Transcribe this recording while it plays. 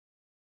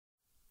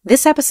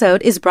This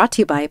episode is brought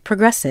to you by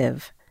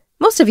Progressive.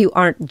 Most of you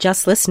aren't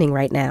just listening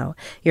right now.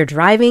 You're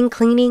driving,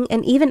 cleaning,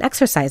 and even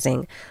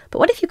exercising. But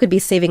what if you could be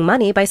saving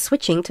money by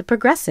switching to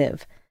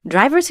Progressive?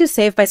 Drivers who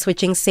save by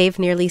switching save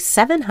nearly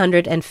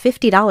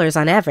 $750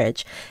 on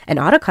average, and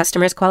auto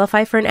customers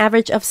qualify for an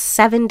average of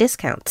 7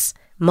 discounts.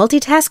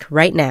 Multitask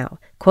right now.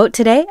 Quote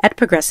today at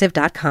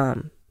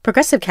Progressive.com.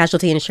 Progressive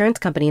Casualty Insurance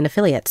Company and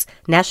Affiliates.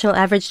 National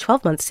average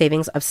 12-month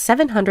savings of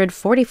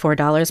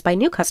 $744 by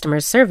new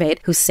customers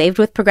surveyed who saved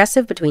with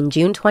Progressive between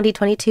June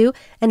 2022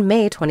 and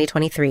May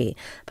 2023.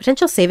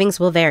 Potential savings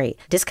will vary.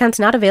 Discounts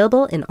not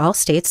available in all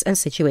states and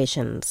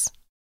situations.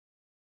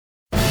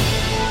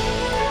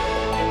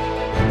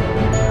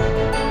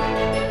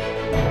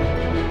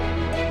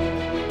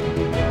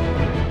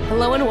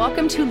 Hello and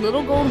welcome to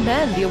Little Gold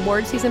Men, the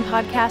award season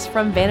podcast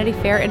from Vanity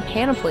Fair and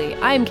Panoply.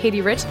 I am Katie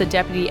Rich, the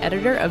deputy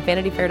editor of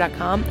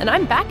VanityFair.com, and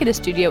I'm back at a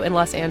studio in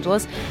Los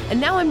Angeles,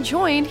 and now I'm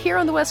joined here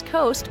on the West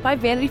Coast by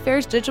Vanity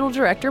Fair's digital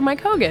director,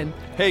 Mike Hogan.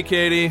 Hey,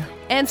 Katie.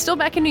 And still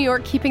back in New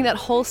York, keeping that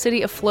whole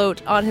city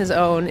afloat on his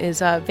own, is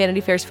Vanity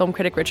Fair's film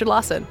critic, Richard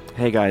Lawson.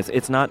 Hey, guys,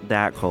 it's not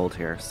that cold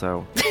here,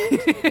 so...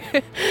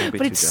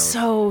 But it's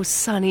so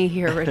sunny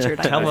here, Richard.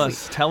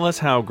 Tell us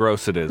how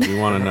gross it is. We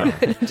want to know.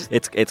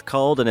 It's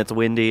cold and it's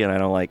windy and I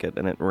don't like it.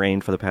 And it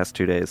rained for the past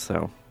 2 days,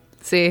 so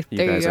See, you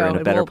there guys you go. are in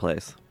a better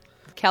place.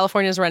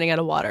 California's running out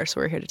of water, so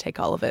we're here to take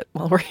all of it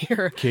while we're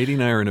here. Katie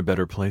and I are in a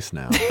better place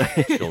now,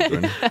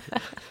 children.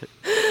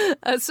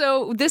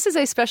 So this is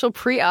a special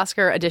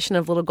pre-Oscar edition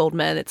of Little Gold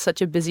Men. It's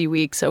such a busy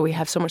week, so we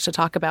have so much to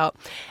talk about.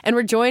 And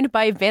we're joined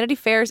by Vanity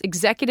Fair's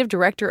Executive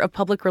Director of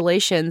Public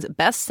Relations,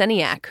 Beth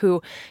Kseniak,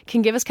 who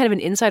can give us kind of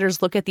an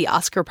insider's look at the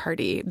Oscar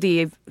party,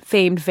 the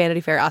famed Vanity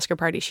Fair Oscar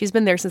party. She's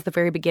been there since the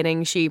very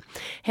beginning. She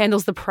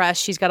handles the press.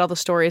 She's got all the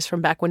stories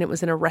from back when it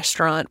was in a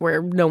restaurant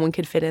where no one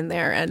could fit in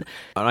there. And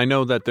I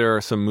know that there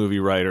are some movie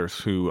writers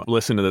who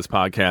listen to this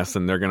podcast,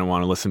 and they're going to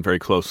want to listen very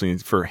closely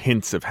for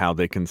hints of how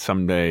they can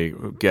someday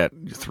get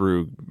through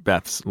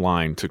Beth's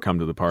line to come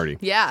to the party.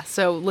 Yeah,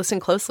 so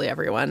listen closely,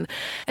 everyone.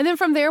 And then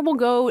from there, we'll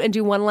go and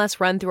do one last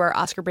run through our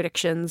Oscar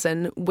predictions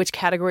and which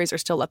categories are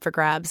still up for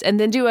grabs, and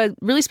then do a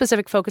really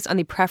specific focus on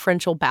the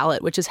preferential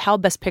ballot, which is how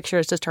Best Picture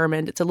is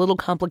determined. It's a little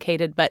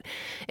complicated, but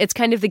it's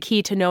kind of the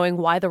key to knowing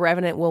why The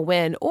Revenant will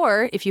win,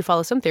 or if you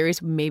follow some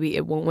theories, maybe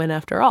it won't win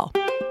after all.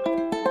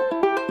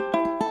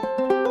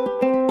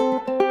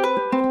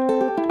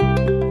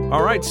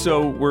 All right,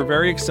 so we're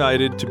very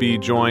excited to be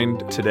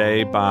joined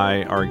today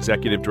by our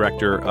Executive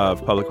Director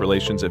of Public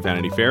Relations at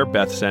Vanity Fair,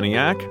 Beth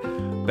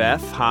Kseniak.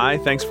 Beth, hi,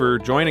 thanks for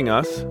joining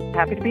us.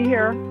 Happy to be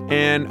here.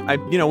 And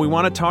we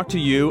want to talk to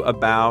you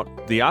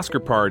about the Oscar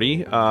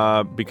party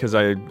because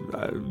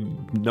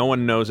no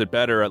one knows it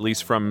better, at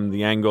least from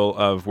the angle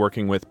of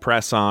working with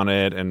press on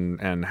it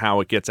and how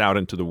it gets out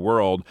into the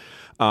world.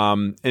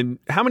 And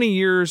how many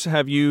years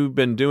have you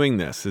been doing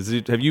this?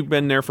 Have you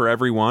been there for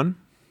every one?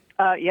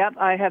 Yep,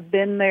 I have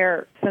been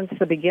there since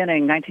the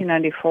beginning,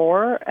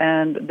 1994,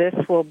 and this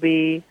will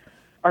be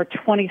our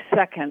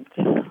 22nd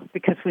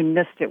because we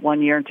missed it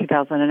one year in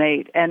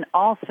 2008. And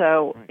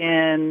also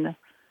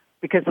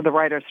because of the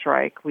writer's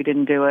strike, we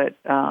didn't do it.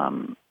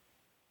 And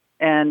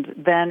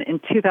then in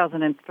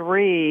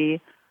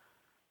 2003,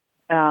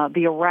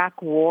 the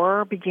Iraq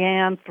War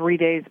began 3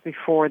 days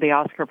before the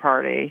Oscar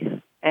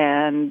party,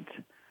 and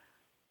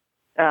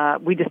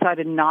we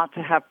decided not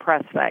to have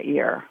press that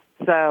year.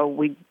 So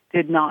we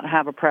did not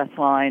have a press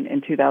line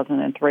in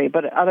 2003,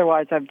 but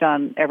otherwise I've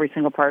done every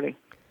single party.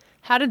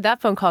 How did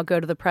that phone call go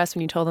to the press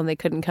when you told them they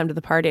couldn't come to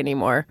the party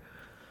anymore?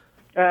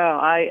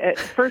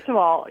 First of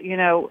all,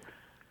 In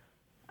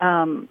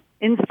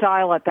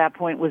Style at that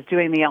point was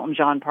doing the Elton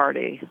John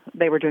party.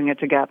 They were doing it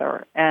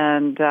together.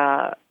 And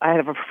I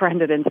have a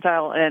friend at In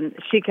Style, and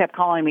she kept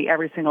calling me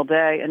every single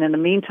day. And in the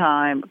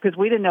meantime, because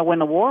we didn't know when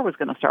the war was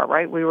going to start,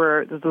 right? It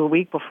was the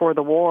week before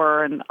the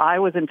war, and I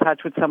was in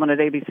touch with someone at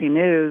ABC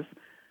News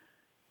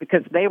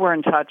because they were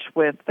in touch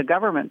with the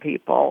government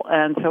people.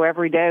 And so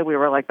every day we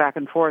were like back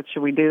and forth,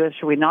 should we do this,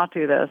 should we not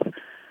do this?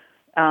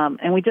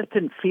 And we just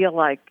didn't feel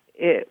like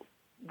it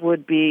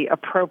would be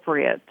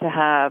appropriate to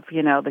have,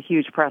 the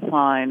huge press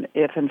line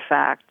if, in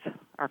fact,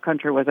 our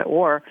country was at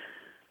war.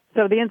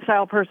 So the In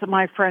Style person,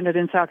 my friend at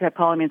In Style, kept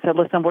calling me and said,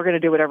 listen, we're going to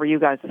do whatever you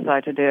guys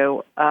decide to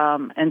do.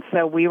 And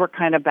so we were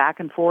kind of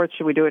back and forth,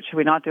 should we do it, should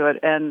we not do it?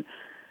 And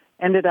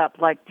ended up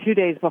like 3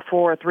 days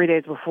before,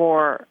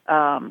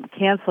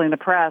 canceling the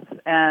press.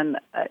 And,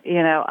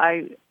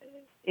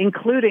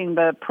 including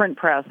the print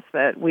press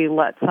that we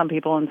let some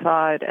people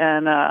inside.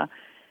 And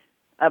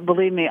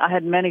believe me, I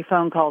had many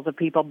phone calls of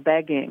people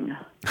begging.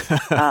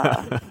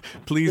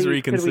 Please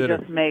reconsider.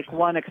 Could we just make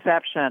one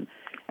exception?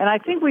 And I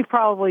think we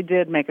probably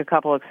did make a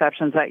couple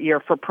exceptions that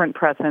year for print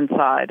press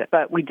inside,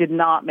 but we did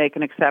not make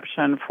an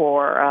exception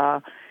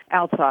for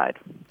outside.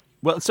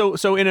 Well,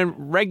 so in a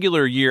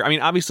regular year, I mean,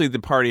 obviously the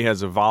party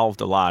has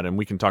evolved a lot, and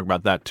we can talk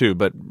about that too.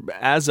 But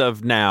as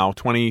of now,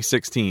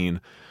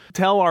 2016,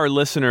 tell our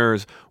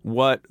listeners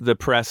what the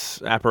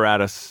press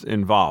apparatus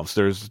involves.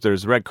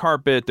 There's red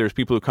carpet. There's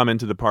people who come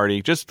into the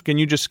party. Can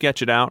you just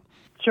sketch it out?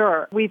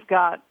 Sure. We've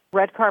got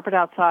red carpet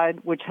outside,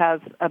 which has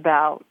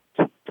about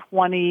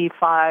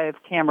 25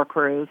 camera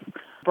crews,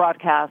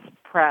 broadcast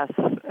press,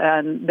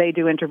 and they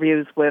do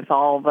interviews with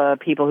all the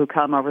people who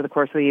come over the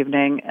course of the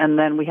evening. And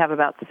then we have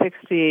about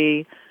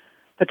 60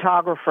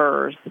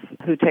 photographers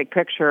who take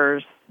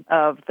pictures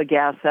of the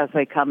guests as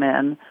they come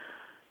in.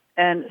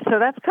 And so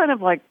that's kind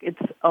of like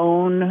its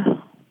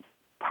own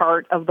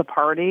part of the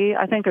party.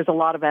 I think there's a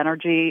lot of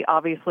energy,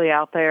 obviously,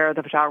 out there.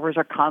 The photographers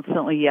are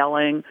constantly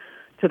yelling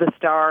to the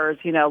stars,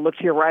 look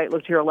to your right,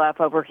 look to your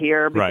left, over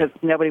here, because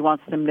nobody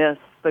wants to miss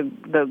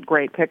the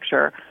great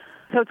picture.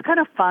 So it's kind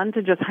of fun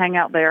to just hang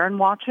out there and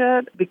watch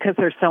it because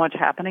there's so much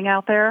happening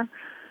out there.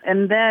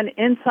 And then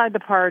inside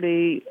the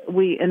party,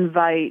 we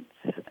invite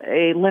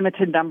a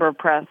limited number of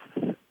press,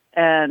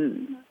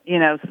 and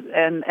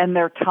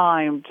they're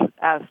timed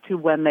as to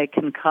when they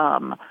can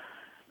come.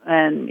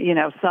 And,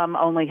 some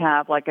only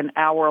have like an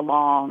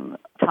hour-long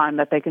time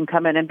that they can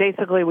come in. And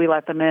basically we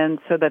let them in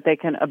so that they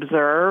can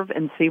observe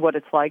and see what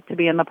it's like to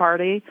be in the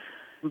party.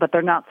 But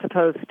they're not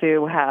supposed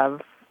to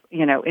have,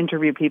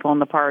 interview people in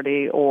the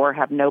party or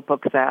have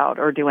notebooks out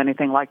or do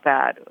anything like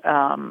that.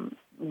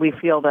 We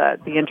feel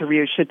that the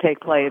interviews should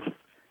take place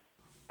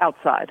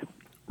outside.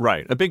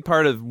 Right. A big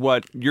part of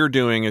what you're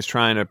doing is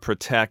trying to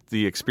protect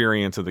the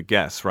experience of the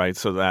guests, right?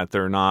 So that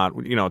they're not,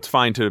 it's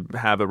fine to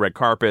have a red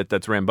carpet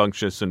that's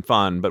rambunctious and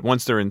fun, but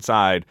once they're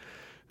inside,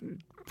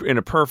 in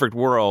a perfect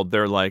world,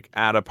 they're like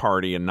at a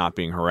party and not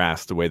being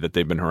harassed the way that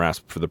they've been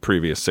harassed for the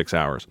previous 6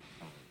 hours.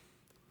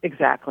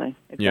 Exactly.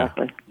 Yeah.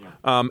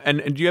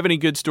 And do you have any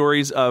good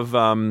stories of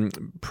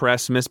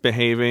press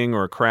misbehaving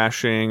or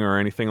crashing or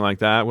anything like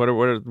that?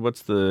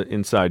 What's the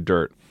inside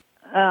dirt?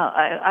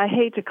 I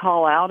hate to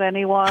call out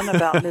anyone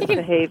about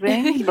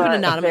misbehaving,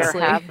 but there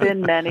have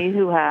been many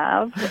who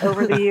have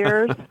over the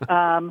years.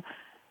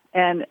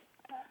 And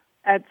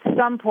at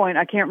some point,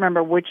 I can't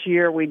remember which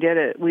year we did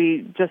it,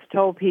 we just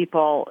told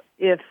people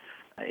if,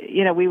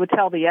 we would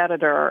tell the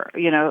editor,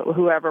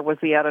 whoever was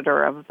the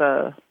editor of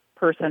the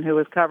person who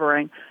was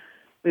covering,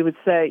 we would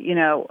say,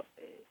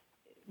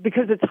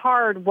 because it's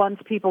hard once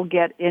people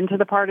get into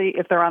the party,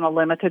 if they're on a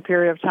limited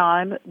period of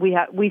time,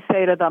 we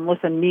say to them,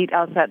 listen, meet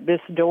us at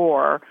this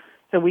door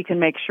so we can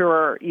make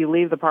sure you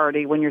leave the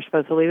party when you're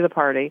supposed to leave the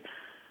party.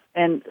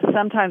 And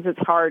sometimes it's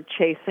hard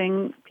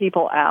chasing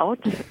people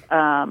out.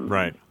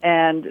 Right.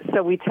 And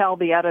so we tell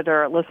the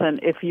editor, listen,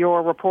 if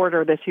your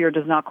reporter this year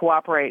does not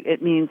cooperate,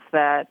 it means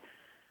that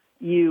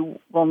you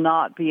will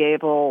not be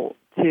able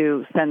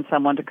to send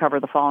someone to cover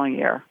the following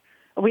year.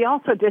 We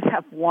also did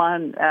have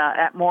one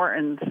at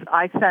Morton's.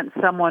 I sent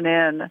someone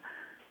in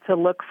to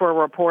look for a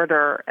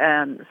reporter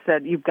and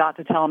said, you've got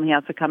to tell him he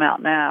has to come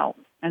out now.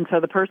 And so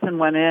the person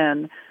went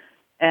in,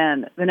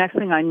 and the next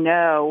thing I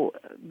know,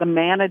 the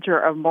manager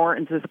of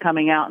Morton's is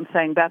coming out and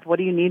saying, Beth, what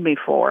do you need me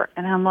for?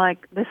 And I'm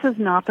like, this is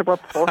not the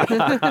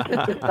reporter.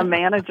 This is the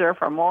manager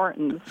from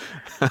Morton's.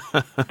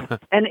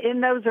 And in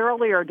those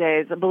earlier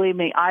days, believe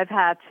me,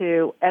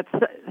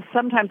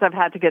 sometimes I've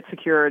had to get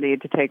security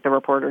to take the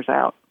reporters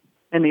out.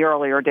 In the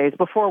earlier days,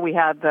 before we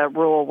had the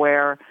rule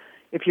where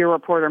if your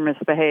reporter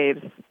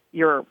misbehaves,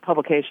 your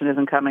publication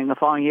isn't coming the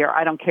following year.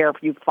 I don't care if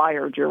you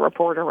fired your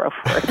reporter over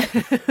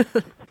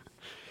it.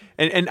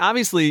 And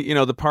obviously,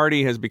 the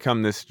party has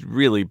become this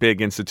really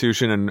big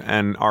institution,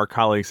 and our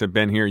colleagues have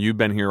been here. You've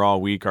been here all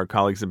week. Our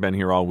colleagues have been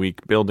here all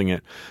week building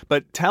it.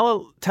 But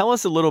tell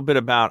us a little bit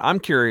about, I'm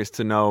curious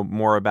to know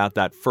more about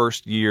that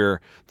first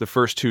year, the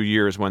first 2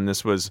 years when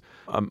this was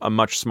a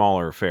much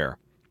smaller affair.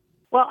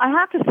 Well, I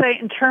have to say,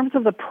 in terms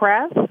of the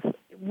press,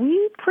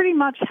 we pretty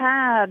much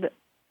had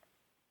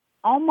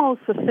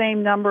almost the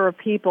same number of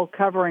people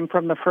covering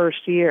from the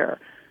first year.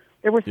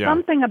 There was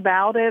something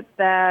about it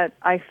that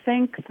I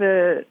think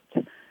that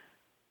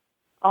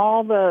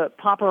all the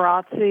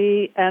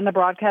paparazzi and the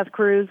broadcast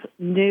crews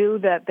knew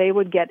that they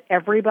would get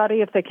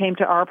everybody if they came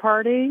to our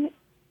party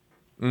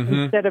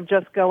instead of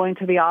just going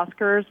to the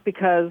Oscars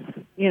because,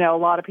 a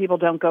lot of people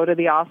don't go to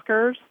the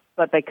Oscars,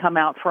 but they come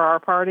out for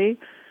our party.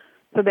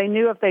 So they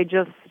knew if they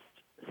just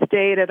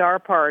stayed at our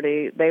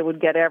party, they would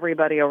get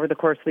everybody over the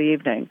course of the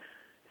evening.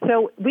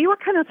 So we were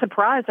kind of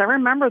surprised. I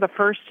remember the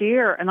first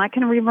year, and I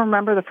can even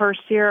remember the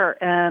first year,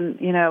 and,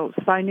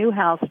 Cy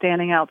Newhouse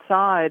standing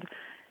outside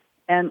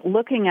and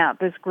looking at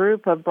this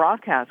group of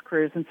broadcast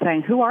crews and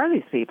saying, who are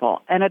these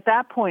people? And at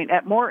that point,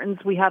 at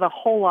Morton's, we had a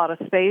whole lot of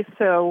space,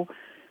 so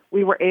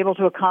we were able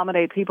to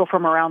accommodate people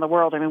from around the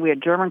world. I mean, we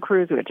had German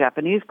crews, we had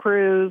Japanese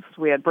crews,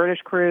 we had British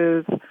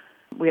crews.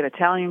 We had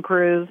Italian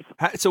crews.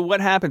 So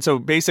what happened? So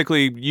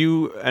basically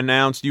you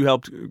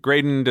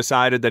Graydon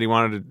decided that he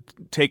wanted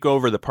to take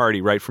over the party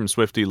right from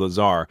Swifty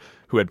Lazar,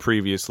 who had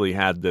previously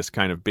had this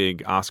kind of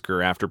big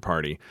Oscar after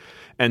party.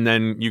 And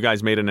then you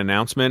guys made an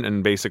announcement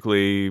and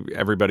basically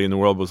everybody in the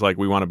world was like,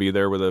 we want to be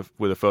there with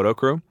a photo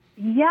crew?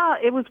 Yeah,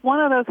 it was one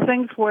of those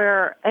things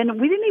where, and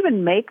we didn't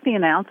even make the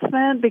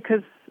announcement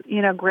because,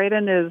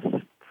 Graydon is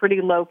pretty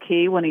low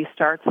key when he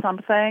starts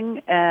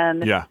something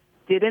and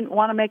didn't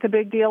want to make a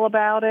big deal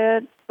about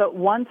it. But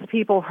once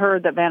people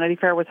heard that Vanity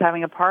Fair was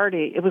having a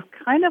party, it was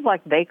kind of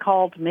like they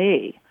called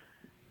me.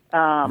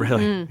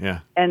 Really? Yeah.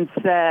 And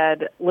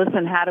said,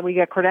 listen, how do we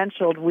get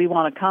credentialed? We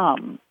want to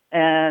come.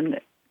 And,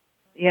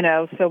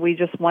 so we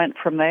just went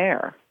from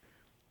there.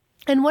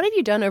 And what have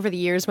you done over the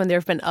years when there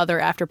have been other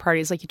after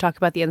parties? Like you talk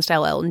about the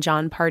InStyle Elton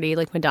John party,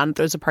 like Madonna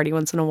throws a party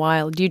once in a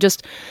while. Do you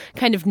just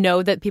kind of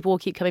know that people will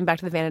keep coming back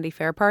to the Vanity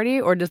Fair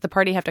party, or does the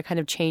party have to kind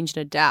of change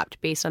and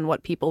adapt based on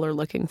what people are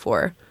looking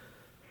for?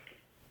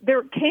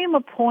 There came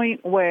a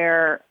point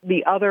where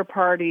the other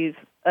parties,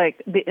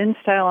 like the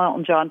InStyle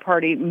Elton John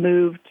party,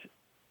 moved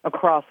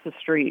across the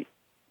street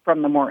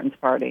from the Morton's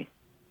party.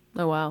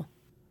 Oh, wow.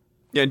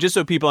 Yeah, and just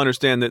so people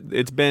understand that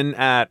it's been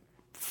at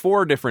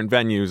 4 different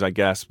venues, I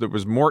guess. There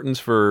was Morton's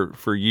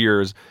for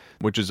years,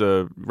 which is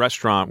a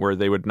restaurant where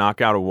they would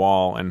knock out a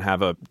wall and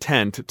have a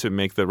tent to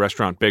make the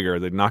restaurant bigger.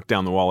 They'd knock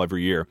down the wall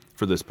every year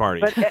for this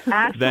party. But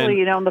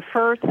actually, in the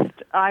first,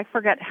 I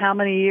forget how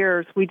many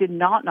years, we did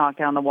not knock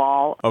down the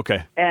wall.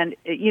 Okay. And,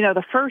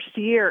 the first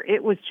year,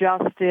 it was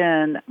just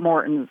in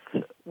Morton's,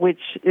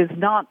 which is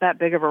not that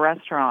big of a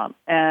restaurant.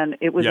 And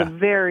it was a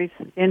very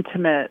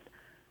intimate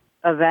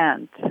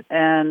event.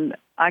 And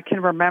I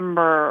can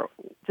remember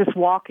just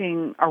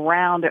walking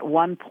around at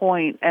one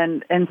point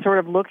and sort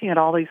of looking at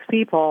all these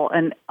people,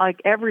 and like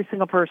every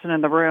single person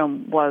in the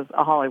room was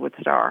a Hollywood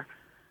star,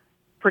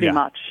 pretty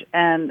much,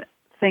 and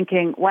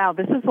thinking, wow,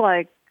 this is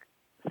like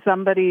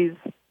somebody's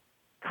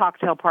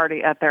cocktail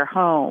party at their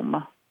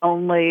home,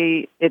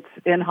 only it's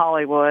in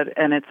Hollywood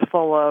and it's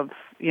full of,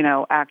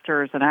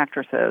 actors and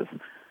actresses.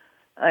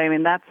 I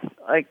mean, that's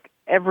like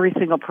every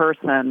single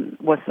person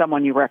was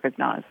someone you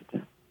recognized.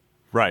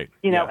 Right.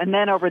 And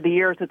then over the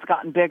years, it's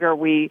gotten bigger.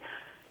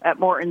 At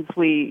Morton's,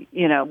 we'd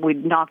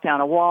knock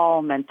down a wall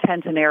and then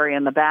tent an area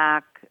in the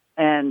back.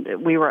 And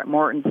we were at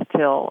Morton's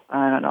till,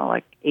 I don't know,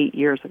 like 8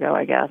 years ago,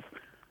 I guess.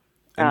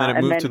 And then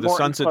it moved to the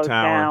Morton's Sunset closed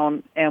Tower.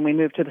 Down, and we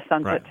moved to the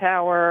Sunset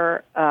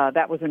Tower.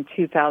 That was in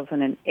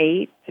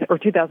 2008 or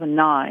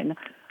 2009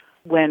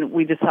 when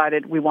we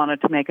decided we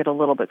wanted to make it a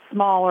little bit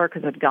smaller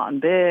because it had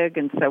gotten big.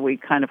 And so we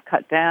kind of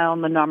cut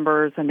down the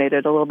numbers and made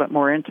it a little bit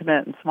more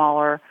intimate and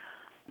smaller.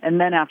 And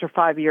then after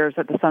 5 years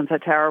at the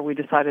Sunset Tower, we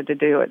decided to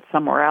do it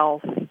somewhere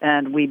else,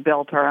 and we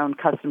built our own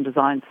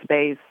custom-designed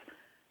space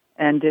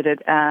and did it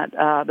at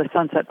the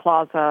Sunset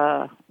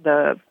Plaza,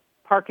 the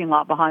parking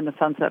lot behind the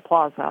Sunset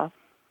Plaza.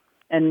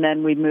 And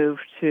then we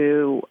moved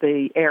to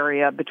the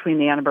area between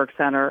the Annenberg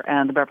Center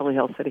and the Beverly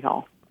Hills City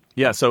Hall.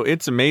 Yeah, so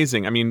it's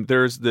amazing. I mean,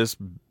 there's this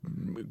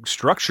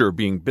structure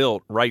being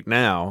built right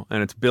now,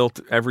 and it's built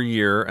every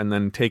year and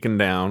then taken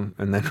down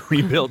and then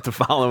rebuilt the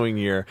following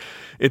year.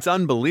 It's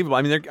unbelievable.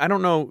 I mean, I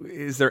don't know,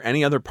 is there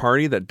any other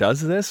party that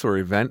does this or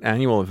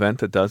annual event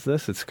that does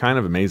this? It's kind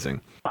of amazing.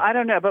 I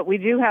don't know, but we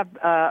do have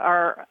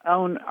our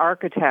own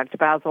architect,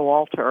 Basil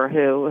Walter,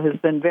 who has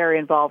been very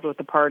involved with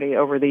the party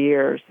over the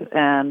years.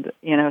 And,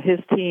 his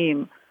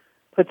team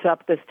puts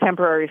up this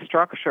temporary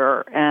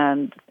structure,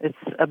 and it's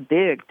a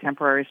big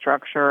temporary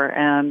structure,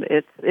 and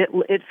it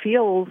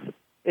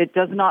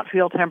does not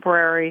feel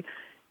temporary.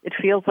 It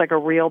feels like a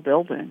real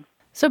building.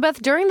 So, Beth,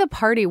 during the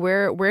party,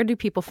 where do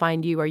people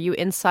find you? Are you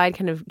inside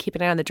kind of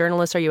keeping an eye on the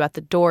journalists? Are you at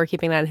the door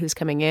keeping an eye on who's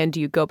coming in? Do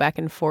you go back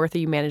and forth? Are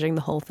you managing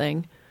the whole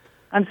thing?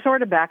 I'm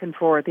sort of back and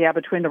forth,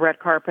 between the red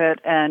carpet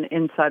and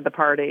inside the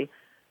party.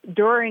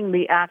 During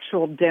the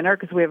actual dinner,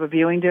 because we have a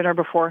viewing dinner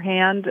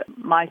beforehand,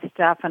 my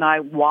staff and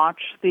I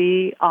watch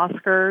the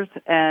Oscars,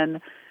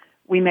 and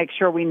we make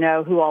sure we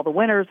know who all the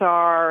winners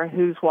are,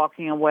 who's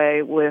walking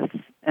away with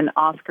an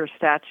Oscar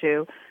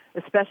statue,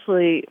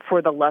 especially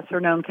for the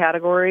lesser-known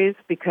categories,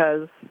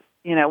 because,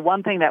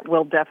 one thing that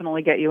will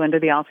definitely get you into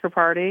the Oscar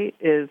party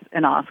is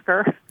an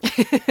Oscar.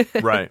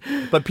 Right.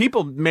 But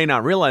people may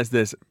not realize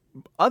this.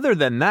 Other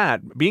than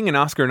that, being an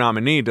Oscar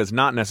nominee does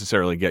not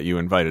necessarily get you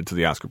invited to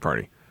the Oscar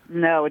party.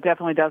 No, it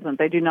definitely doesn't.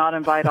 They do not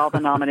invite all the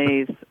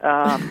nominees.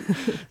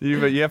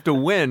 You have to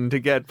win to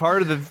get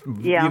part of the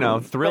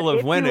thrill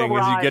of winning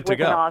is you get to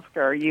go. If you arrive with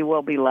an Oscar, you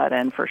will be let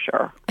in for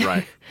sure.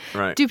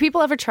 Right. Do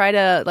people ever try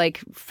to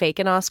fake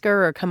an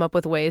Oscar or come up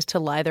with ways to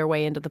lie their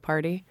way into the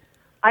party?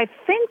 I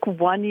think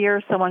one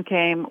year someone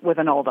came with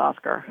an old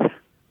Oscar.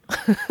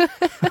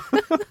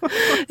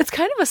 It's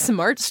kind of a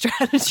smart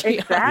strategy.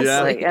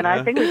 Exactly. And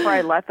I think we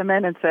probably let them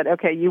in and said,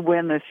 okay, you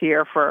win this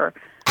year for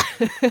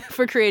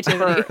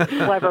creativity. For a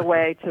clever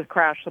way to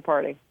crash the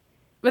party.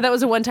 But that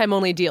was a one-time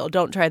only deal.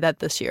 Don't try that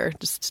this year,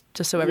 just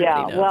so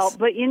everybody knows. Yeah, well,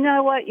 but you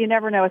know what? You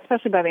never know,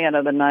 especially by the end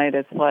of the night.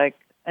 It's like,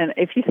 and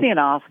if you see an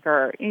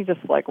Oscar, you just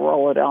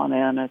roll it on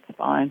in. It's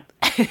fine.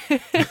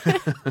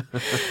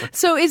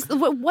 So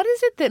what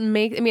is it that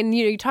makes,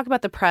 you talk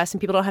about the press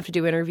and people don't have to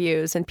do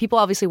interviews, and people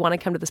obviously want to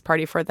come to this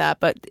party for that,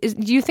 but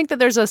do you think that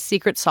there's a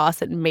secret sauce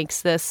that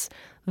makes this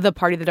the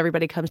party that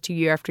everybody comes to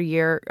year after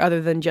year,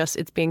 other than just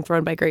it's being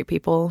thrown by great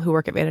people who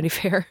work at Vanity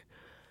Fair?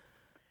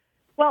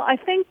 Well, I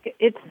think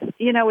it's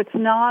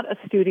not a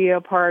studio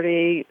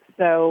party,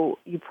 so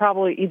you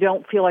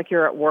don't feel like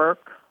you're at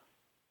work.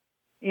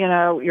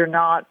 You're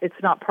not,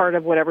 it's not part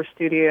of whatever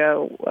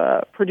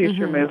studio produced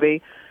your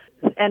movie.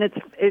 And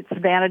it's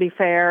Vanity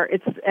Fair.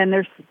 And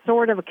there's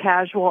sort of a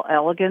casual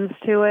elegance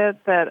to it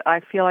that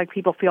I feel like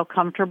people feel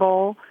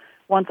comfortable.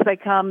 once they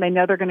come, they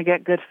know they're going to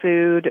get good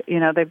food.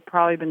 They've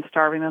probably been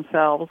starving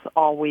themselves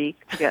all week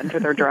to get into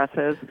their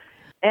dresses.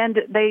 And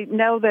they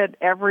know that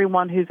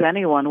everyone who's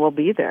anyone will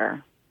be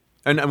there.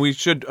 And we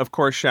should, of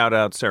course, shout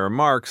out Sarah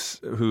Marks,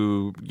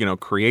 who,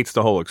 creates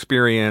the whole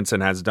experience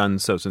and has done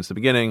so since the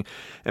beginning,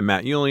 and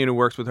Matt Yulian, who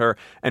works with her,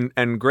 and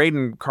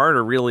Graydon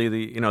Carter, really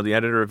the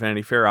editor of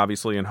Vanity Fair,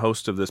 obviously, and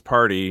host of this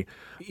party.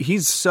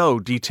 He's so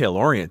detail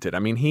oriented. I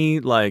mean,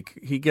 he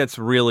gets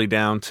really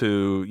down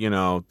to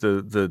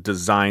the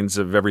designs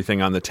of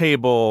everything on the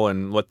table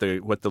and what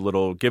the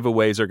little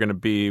giveaways are going to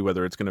be,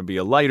 whether it's going to be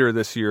a lighter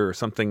this year or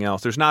something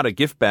else. There's not a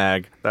gift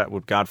bag. That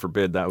would, God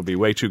forbid, that would be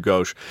way too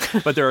gauche.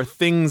 But there are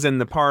things in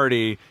the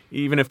party,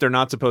 even if they're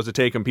not supposed to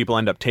take them, people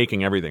end up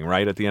taking everything,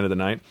 right, at the end of the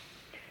night?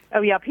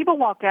 Oh, yeah. People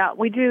walk out.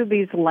 We do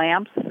these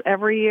lamps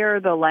every year,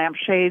 the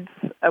lampshades,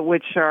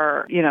 which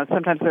are,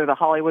 sometimes they're the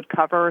Hollywood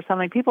cover or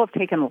something. People have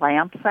taken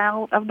lamps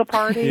out of the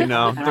party.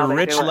 The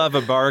rich love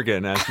a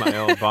bargain, as my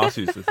old boss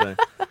used to say.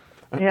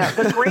 Yeah,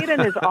 but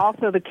Graydon is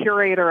also the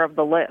curator of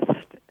the list.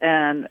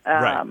 And,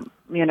 right.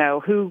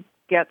 Who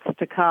gets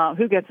to come,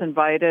 who gets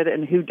invited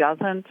and who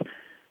doesn't.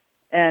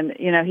 And,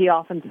 he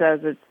often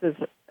says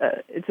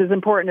it's as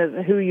important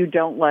as who you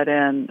don't let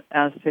in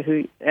as to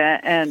who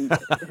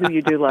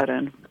you do let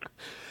in.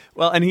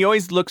 Well, and he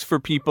always looks for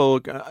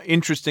people,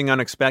 interesting,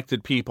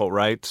 unexpected people,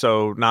 right?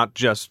 So not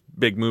just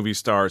big movie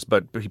stars,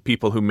 but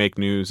people who make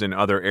news in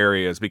other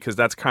areas, because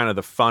that's kind of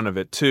the fun of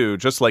it, too.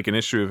 Just like an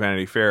issue of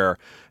Vanity Fair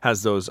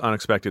has those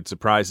unexpected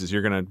surprises.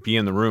 You're going to be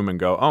in the room and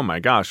go, oh, my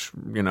gosh,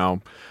 I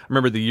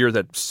remember the year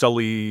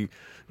that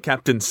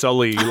Captain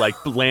Sully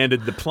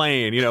landed the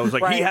plane. It was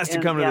like, right. He has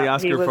to come to the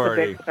Oscar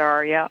party. He was a big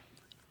star, yeah.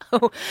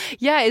 Oh,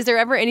 yeah. Is there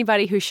ever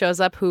anybody who shows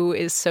up who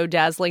is so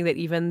dazzling that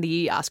even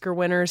the Oscar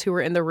winners who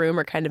were in the room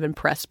are kind of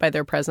impressed by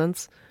their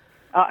presence?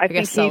 I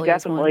think he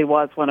definitely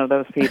was one of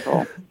those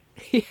people.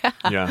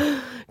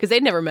 Yeah. Because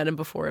they'd never met him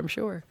before, I'm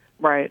sure.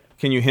 Right.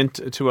 Can you hint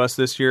to us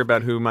this year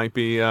about who might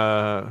be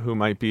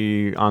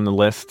on the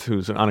list,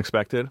 who's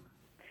unexpected?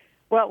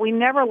 Well, we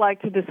never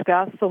like to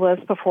discuss the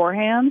list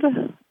beforehand.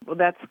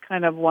 That's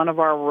kind of one of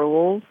our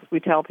rules. We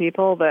tell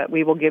people that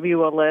we will give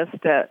you a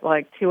list at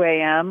 2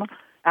 a.m.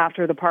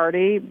 after the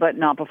party, but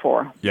not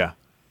before. Yeah.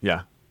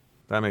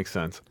 That makes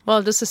sense.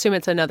 Well, just assume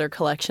it's another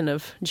collection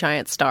of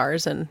giant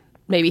stars and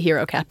maybe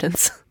hero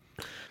captains.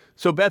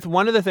 So, Beth,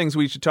 one of the things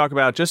we should talk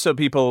about, just so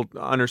people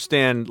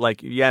understand,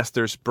 yes,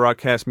 there's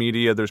broadcast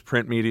media, there's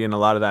print media, and a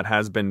lot of that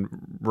has been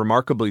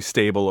remarkably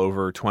stable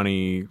over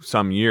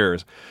 20-some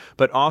years.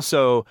 But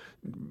also,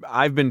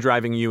 I've been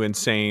driving you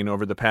insane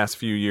over the past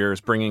few years,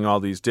 bringing all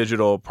these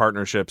digital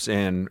partnerships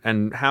in.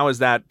 And how has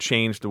that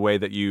changed the way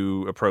that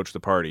you approach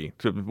the party?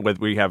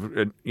 We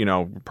have,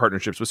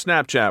 partnerships with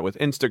Snapchat, with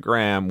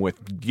Instagram,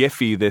 with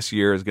Giphy this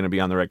year is going to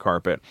be on the red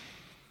carpet.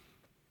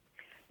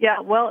 Yeah,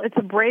 well, it's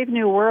a brave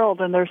new world,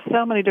 and there's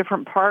so many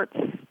different parts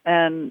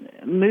and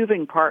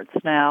moving parts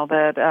now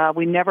that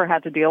we never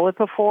had to deal with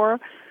before.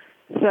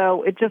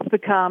 So it just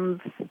becomes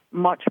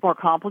much more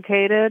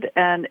complicated.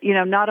 And,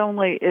 not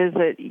only is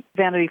it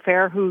Vanity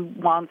Fair who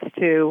wants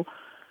to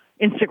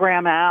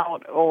Instagram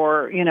out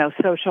or,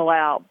 social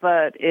out,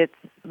 but it's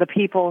the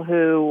people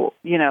who,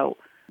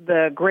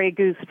 the Grey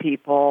Goose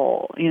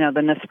people, the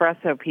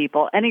Nespresso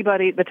people,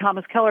 anybody, the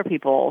Thomas Keller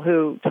people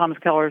Thomas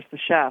Keller's the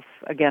chef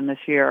again this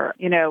year,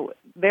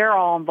 they're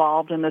all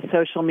involved in the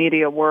social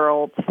media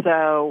world.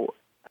 So,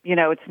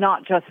 it's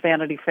not just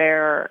Vanity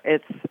Fair.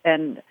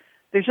 And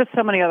there's just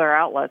so many other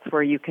outlets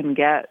where you can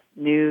get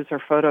news or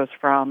photos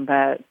from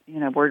that,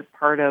 we're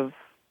part of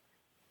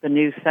the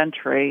news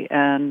century.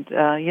 And,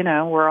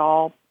 we're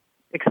all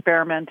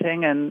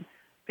experimenting and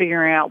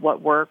figuring out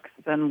what works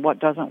and what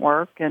doesn't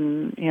work.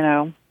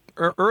 And,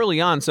 Early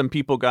on, some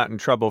people got in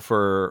trouble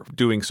for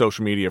doing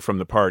social media from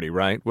the party,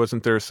 right?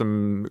 Wasn't there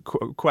some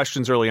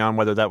questions early on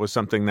whether that was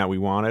something that we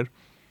wanted?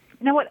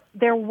 You know what?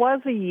 There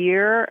was a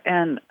year,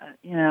 and,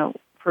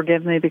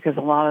 forgive me because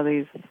a lot of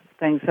these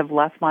things have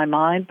left my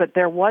mind, but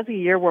there was a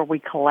year where we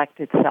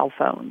collected cell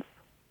phones.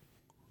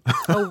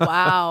 Oh,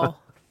 wow.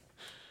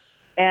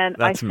 And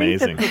That's I think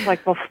amazing. this was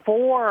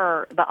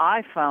before the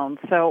iPhone,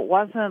 so it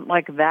wasn't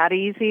that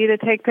easy to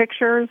take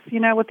pictures,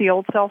 with the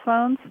old cell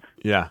phones.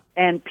 Yeah.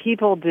 And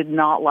people did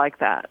not like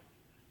that.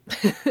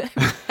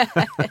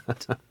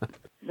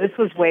 This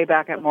was way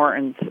back at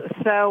Morton's.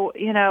 So,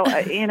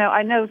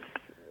 I know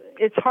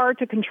it's hard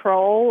to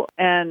control,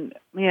 and,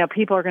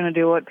 people are going to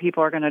do what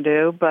people are going to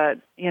do, but,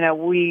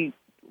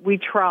 we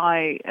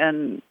try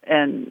and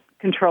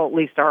control at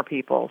least our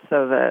people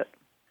so that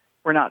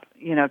we're not,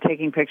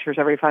 taking pictures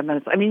every 5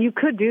 minutes. I mean, you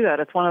could do that.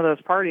 It's one of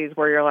those parties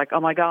where you're like, oh,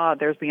 my God,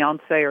 there's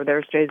Beyonce or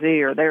there's Jay-Z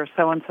or there's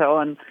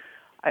so-and-so,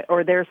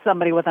 or there's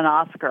somebody with an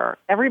Oscar.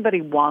 Everybody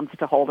wants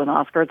to hold an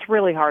Oscar. It's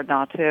really hard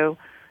not to,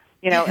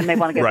 and they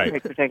want to get Right. the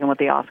picture taken with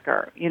the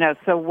Oscar.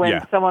 So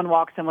when someone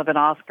walks in with an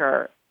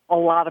Oscar, a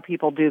lot of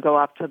people do go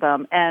up to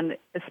them, and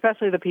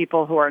especially the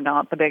people who are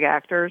not the big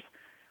actors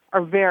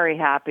are very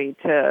happy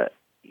to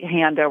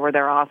hand over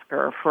their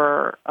Oscar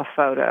for a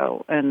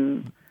photo.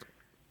 And,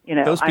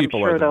 Those I'm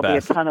people are sure the there'll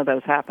best. be a ton of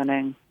those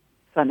happening.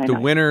 Sunday The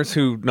night. winners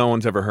who no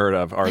one's ever heard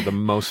of are the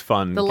most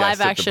fun. The guests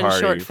live-action at the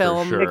party, short for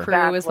film sure.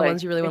 crew is the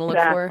ones you really want to look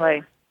for.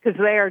 Exactly. Because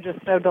they are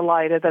just so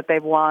delighted that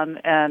they've won,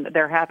 and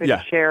they're happy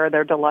to share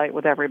their delight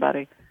with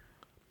everybody.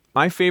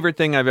 My favorite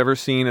thing I've ever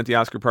seen at the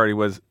Oscar party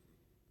was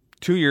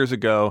 2 years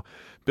ago,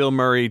 Bill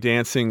Murray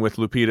dancing with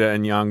Lupita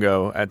and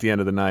Nyong'o at the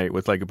end of the night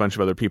with like a bunch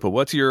of other people.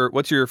 What's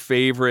your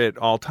favorite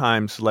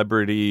all-time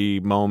celebrity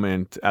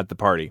moment at the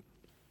party?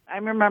 I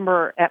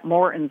remember at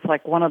Morton's,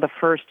 like one of the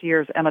first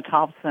years, Emma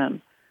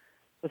Thompson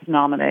was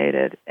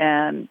nominated,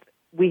 and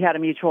we had a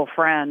mutual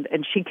friend,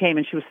 and she came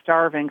and she was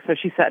starving, so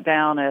she sat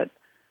down at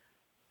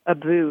a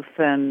booth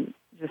and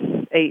just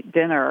ate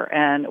dinner,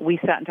 and we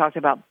sat and talked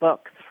about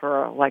books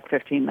for like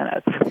 15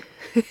 minutes.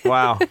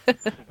 Wow.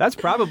 That's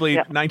probably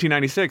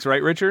 1996,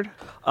 right, Richard?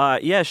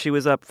 Yeah, she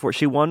was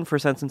she won for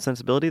Sense and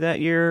Sensibility that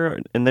year,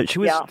 and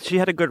she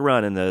had a good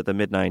run in the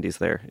mid-90s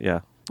there,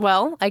 yeah.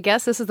 Well, I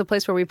guess this is the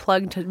place where we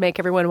plug to make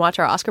everyone watch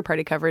our Oscar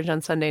party coverage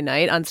on Sunday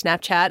night on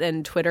Snapchat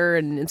and Twitter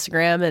and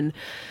Instagram and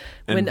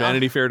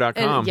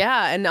VanityFair.com.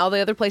 And all the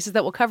other places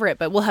that will cover it,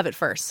 but we'll have it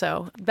first.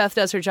 So Beth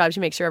does her job to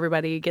make sure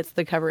everybody gets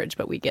the coverage,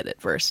 but we get it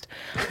first.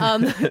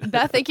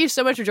 Beth, thank you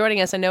so much for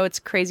joining us. I know it's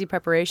crazy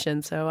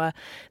preparation, so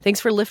thanks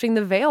for lifting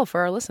the veil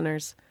for our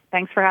listeners.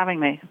 Thanks for having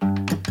me.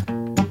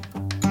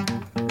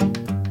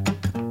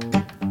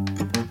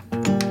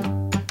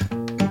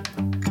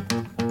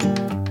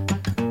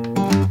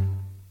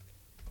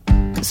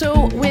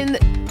 So when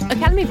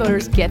Academy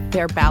voters get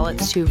their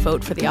ballots to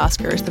vote for the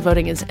Oscars, the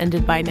voting is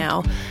ended by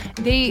now,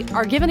 they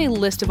are given a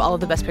list of all of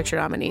the Best Picture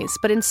nominees.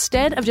 But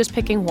instead of just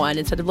picking one,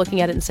 instead of looking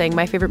at it and saying,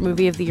 my favorite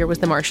movie of the year was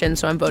The Martian,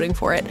 so I'm voting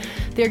for it,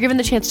 they're given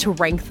the chance to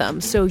rank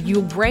them. So you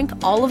rank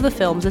all of the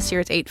films, this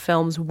year it's 8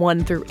 films,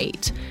 1 through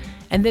 8.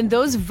 And then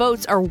those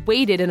votes are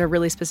weighted in a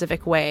really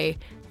specific way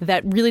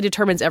that really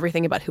determines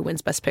everything about who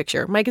wins Best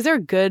Picture. Mike, is there a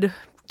good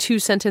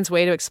 2-sentence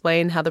way to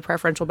explain how the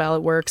preferential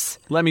ballot works?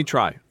 Let me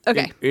try.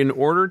 Okay. In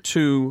order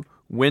to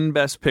win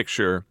Best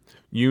Picture,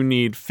 you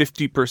need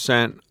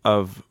 50%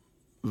 of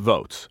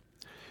votes.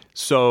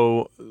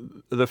 So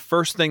the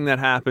first thing that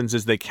happens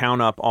is they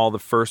count up all the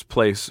first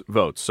place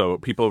votes. So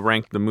people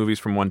rank the movies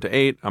from 1 to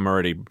 8. I'm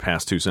already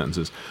past 2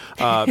 sentences.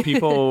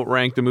 People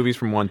rank the movies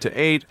from 1 to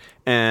 8,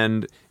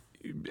 and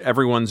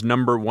everyone's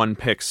number one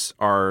picks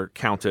are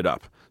counted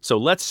up. So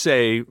let's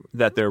say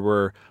that there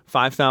were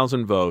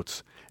 5,000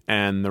 votes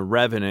and The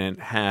Revenant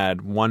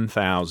had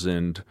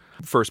 1,000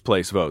 first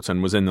place votes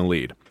and was in the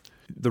lead.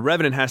 The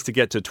Revenant has to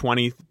get to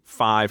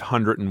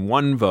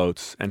 2,501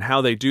 votes, and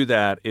how they do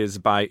that is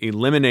by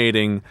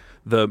eliminating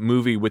the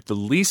movie with the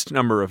least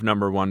number of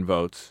number one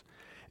votes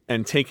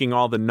and taking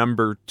all the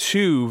number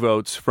 2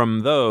 votes from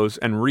those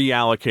and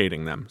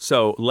reallocating them.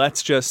 So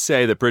let's just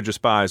say that Bridge of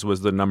Spies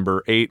was the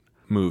number 8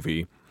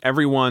 movie.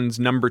 Everyone's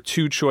number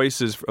 2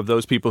 choices of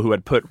those people who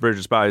had put Bridge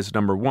of Spies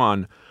number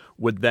 1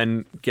 would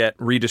then get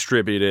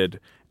redistributed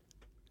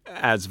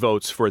as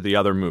votes for the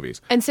other movies.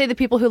 And say the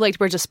people who liked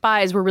Bridge of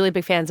Spies were really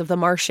big fans of The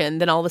Martian,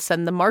 then all of a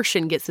sudden The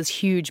Martian gets this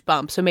huge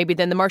bump. So maybe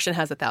then The Martian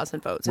has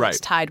 1,000 votes. And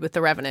it's tied with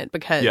The Revenant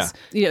because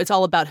it's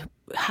all about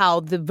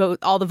how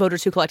all the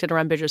voters who collected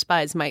around Bridge of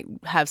Spies might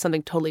have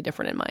something totally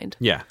different in mind.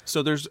 Yeah.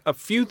 So there's a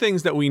few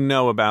things that we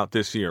know about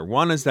this year.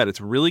 One is that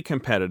it's really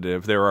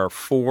competitive. There are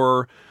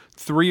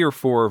 3 or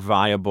 4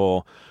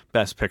 viable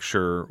Best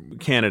Picture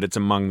candidates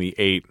among the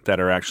 8 that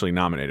are actually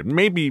nominated.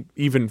 Maybe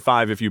even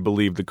 5 if you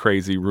believe the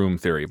crazy room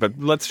theory. But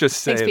let's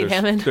just say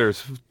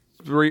there's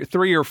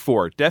 3 or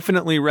 4.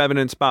 Definitely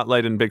Revenant,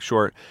 Spotlight, and Big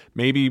Short.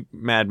 Maybe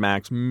Mad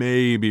Max,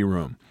 maybe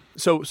Room.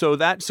 So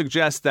that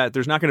suggests that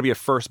there's not going to be a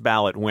first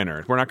ballot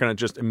winner. We're not going to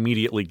just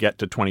immediately get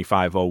to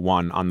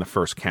 2,501 on the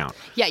first count.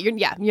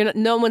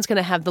 No one's going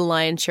to have the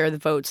lion's share of the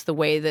votes the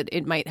way that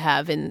it might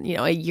have in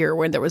a year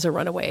when there was a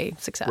runaway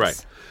success.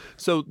 Right.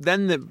 So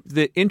then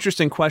the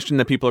interesting question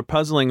that people are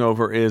puzzling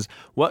over is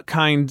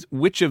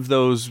which of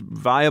those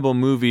viable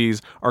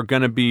movies are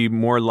going to be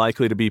more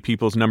likely to be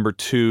people's number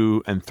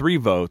 2 and 3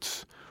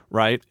 votes,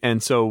 right?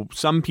 And so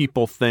some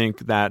people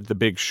think that The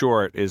Big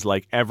Short is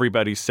like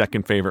everybody's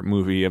second favorite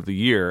movie of the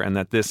year, and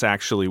that this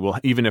actually will,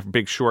 even if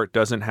Big Short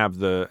doesn't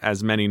have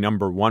as many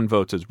number 1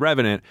 votes as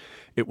Revenant,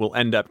 it will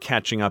end up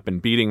catching up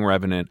and beating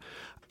Revenant.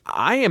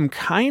 I am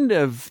kind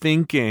of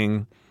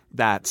thinking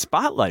that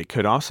Spotlight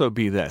could also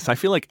be this. I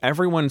feel like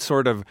everyone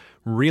sort of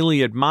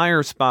really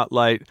admires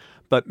Spotlight,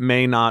 but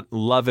may not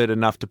love it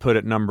enough to put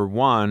it number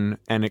 1,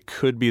 and it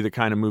could be the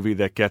kind of movie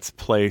that gets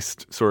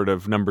placed sort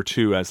of number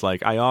 2 as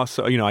like, I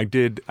also, I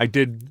did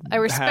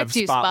have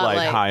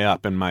Spotlight high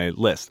up in my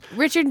list.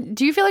 Richard,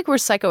 do you feel like we're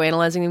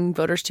psychoanalyzing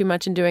voters too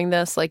much in doing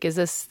this? Like,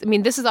 this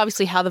is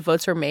obviously how the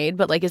votes are made,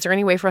 but like, is there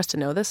any way for us to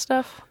know this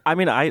stuff? I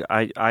mean,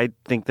 I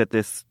think that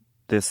this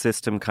this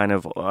system kind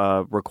of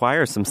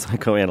requires some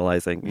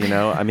psychoanalyzing,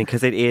 I mean,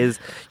 because it is,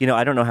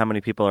 I don't know how many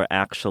people are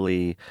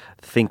actually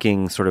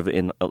thinking sort of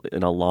in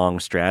a long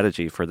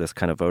strategy for this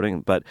kind of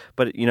voting. But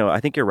I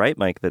think you're right,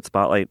 Mike, that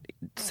Spotlight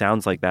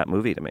sounds like that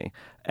movie to me.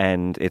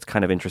 And it's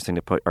kind of interesting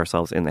to put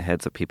ourselves in the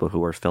heads of people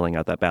who are filling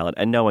out that ballot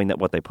and knowing that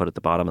what they put at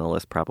the bottom of the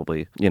list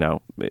probably,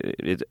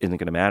 it isn't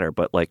going to matter.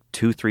 But like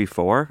 2, 3,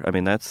 4, I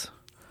mean, that's...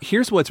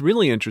 Here's what's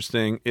really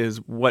interesting is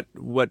what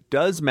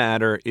does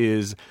matter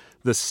is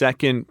the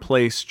second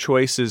place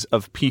choices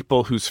of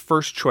people whose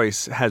first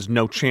choice has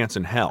no chance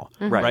in hell.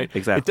 Mm-hmm. Right,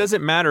 exactly. It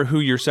doesn't matter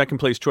who your second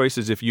place choice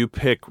is if you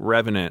pick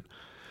Revenant,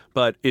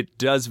 but it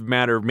does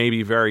matter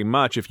maybe very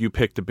much if you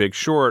pick The Big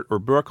Short or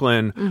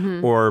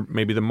Brooklyn or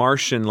maybe The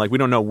Martian. Like, we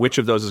don't know which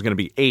of those is going to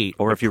be 8.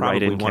 Or if you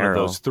write in one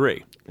Carol. Of those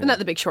 3. Not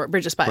The Big Short,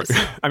 Bridge of Spies.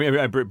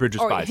 Bridge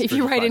of Spies. If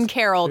you write in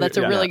Carol, that's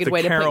a really good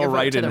way to put your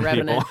vote to The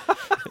Revenant.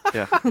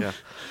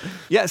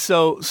 Yeah,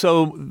 so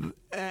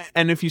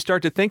and if you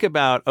start to think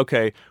about,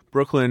 okay,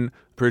 Brooklyn,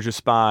 Bridge of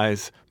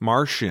Spies,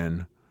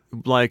 Martian,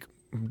 like,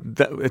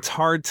 it's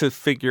hard to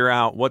figure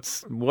out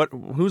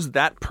who's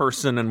that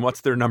person and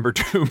what's their number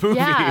 2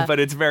 movie,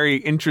 but it's very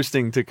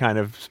interesting to kind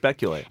of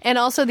speculate. And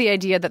also the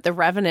idea that The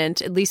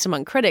Revenant, at least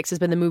among critics, has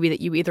been the movie that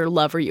you either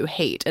love or you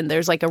hate. And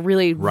there's like a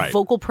really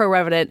vocal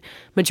pro-Revenant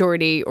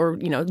majority or,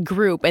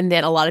 group, and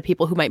then a lot of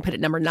people who might put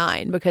it number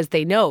 9 because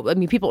they know,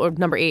 or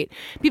number 8,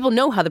 people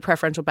know how the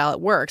preferential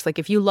ballot works. Like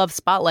if you love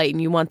Spotlight and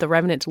you want The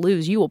Revenant to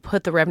lose, you will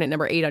put The Revenant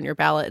number 8 on your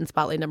ballot and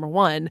Spotlight number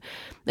 1,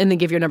 and then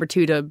give your number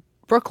 2 to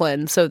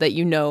Brooklyn so that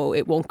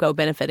it won't go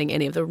benefiting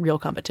any of the real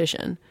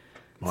competition.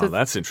 Well,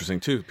 that's interesting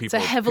too. It's a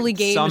heavily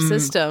gamed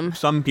system.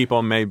 Some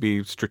people may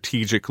be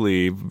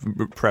strategically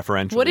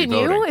preferentially Wouldn't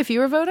voting. you if you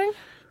were voting?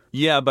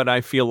 Yeah, but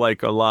I feel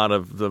like a lot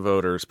of the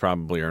voters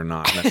probably are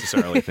not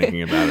necessarily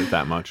thinking about it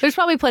that much. There's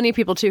probably plenty of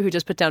people too who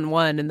just put down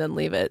 1 and then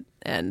leave it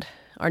and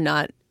are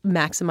not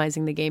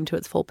maximizing the game to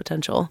its full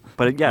potential.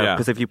 But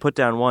because if you put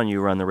down 1, you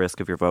run the risk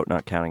of your vote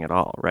not counting at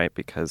all, right?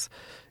 Because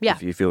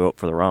if you vote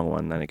for the wrong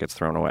one, then it gets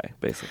thrown away,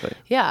 basically.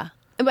 Yeah.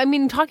 I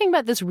mean, talking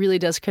about this really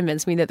does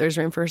convince me that there's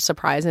room for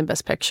surprise in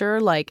Best Picture.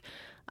 Like,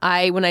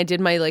 when I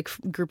did my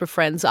group of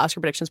friends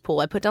Oscar predictions pool,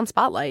 I put down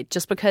Spotlight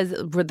just because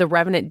The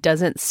Revenant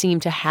doesn't seem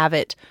to have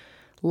it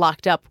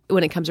locked up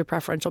when it comes to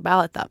preferential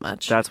ballot that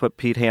much. That's what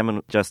Pete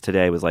Hammond just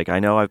today was like. I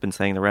know I've been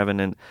saying The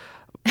Revenant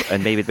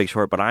and maybe The Big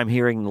Short, but I'm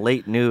hearing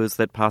late news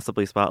that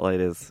possibly Spotlight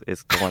is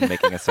the one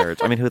making a surge.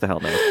 I mean, who the hell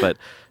knows? But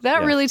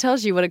that really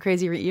tells you what a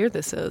crazy year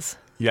this is.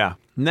 Yeah.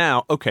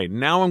 Now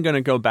I'm going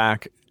to go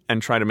back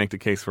and try to make the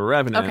case for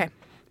Revenant. Okay.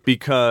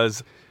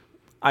 Because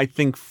I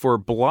think for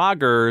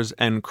bloggers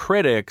and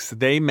critics,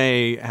 they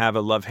may have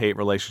a love-hate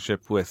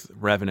relationship with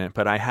Revenant,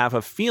 but I have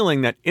a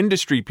feeling that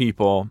industry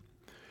people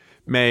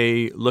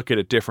may look at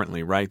it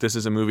differently, right? This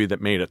is a movie that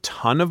made a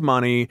ton of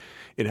money.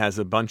 It has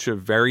a bunch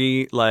of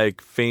very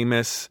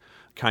famous,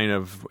 kind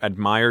of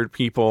admired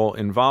people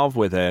involved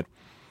with it.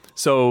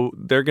 So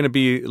they're going to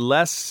be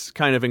less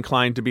kind of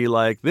inclined to be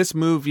like, this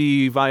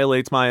movie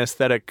violates my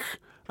aesthetic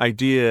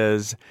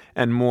ideas,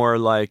 and more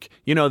like,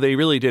 they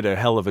really did a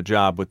hell of a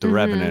job with The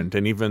Revenant.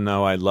 And even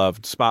though I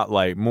loved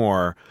Spotlight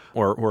more,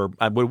 or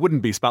it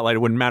wouldn't be Spotlight, it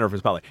wouldn't matter if it was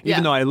Spotlight.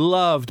 Even though I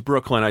loved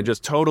Brooklyn, I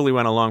just totally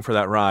went along for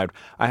that ride.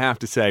 I have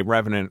to say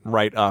Revenant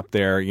right up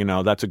there,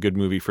 that's a good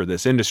movie for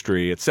this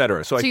industry, et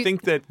cetera. So I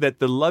think that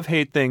the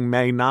love-hate thing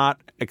may not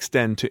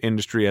extend to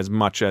industry as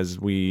much as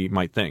we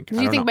might think.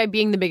 Do you think by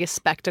being the biggest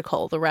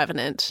spectacle, The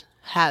Revenant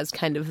has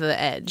kind of the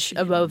edge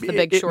above The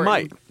Big Short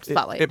and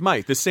Spotlight? It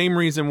might. The same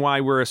reason why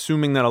we're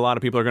assuming that a lot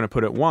of people are going to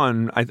put it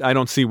 1, I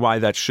don't see why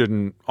that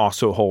shouldn't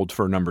also hold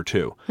for number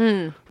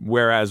 2.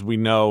 Whereas we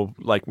know,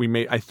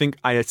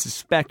 I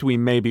suspect we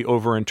may be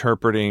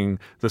overinterpreting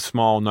the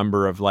small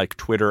number of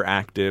Twitter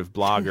active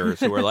bloggers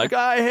who are like,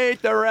 I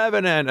hate The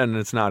Revenant, and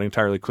it's not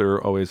entirely clear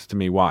always to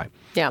me why.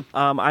 Yeah.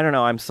 I don't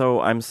know. I'm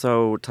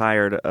so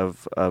tired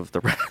of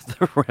the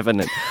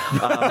Revenant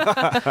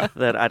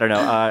that I don't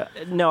know.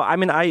 No, I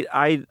mean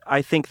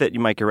I think that you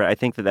might get right. I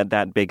think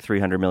that big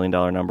 $300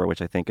 million number,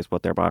 which I think is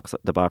what the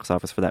box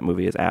office for that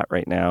movie is at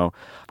right now,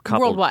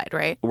 worldwide,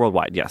 right?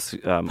 Worldwide, yes.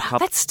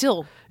 That's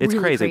still it's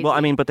really crazy. Well,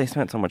 I mean, but they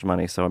spent so much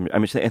money, so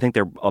I think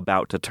they're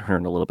about to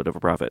turn a little bit of a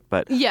profit.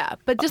 But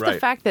but just the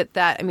fact that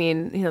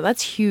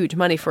that's huge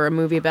money for a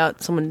movie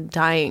about someone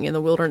dying in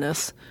the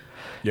wilderness.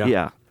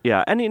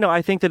 Yeah, and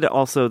I think that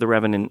also The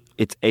Revenant,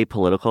 it's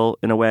apolitical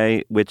in a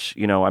way, which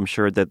I'm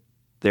sure that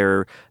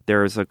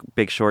there's a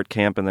Big Short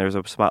camp and there's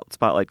a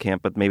Spotlight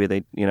camp, but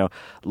maybe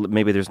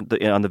maybe there's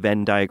on the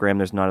Venn diagram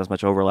there's not as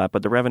much overlap.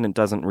 But The Revenant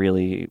doesn't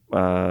really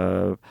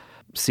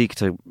seek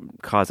to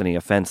cause any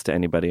offense to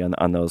anybody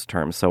on those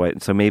terms.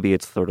 So maybe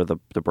it's sort of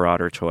the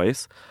broader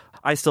choice.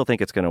 I still think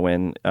it's going to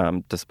win,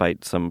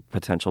 despite some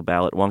potential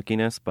ballot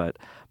wonkiness. But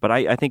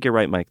I think you're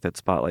right, Mike, that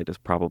Spotlight is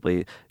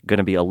probably going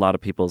to be a lot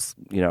of people's,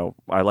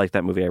 I like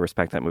that movie, I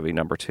respect that movie,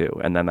 number 2.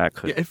 And then that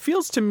could... Yeah, it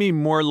feels to me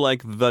more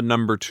like the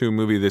number 2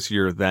 movie this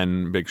year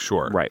than Big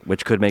Short. Right,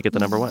 which could make it the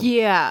number 1.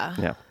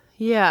 Yeah.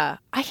 Yeah.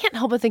 I can't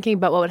help but thinking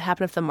about what would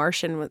happen if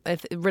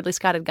if Ridley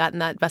Scott had gotten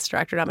that Best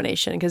Director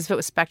nomination. Because if it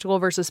was Spectacle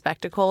versus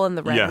Spectacle and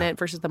The Revenant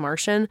versus The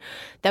Martian,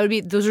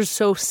 those are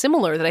so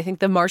similar that I think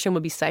The Martian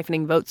would be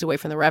siphoning votes away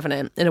from The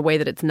Revenant in a way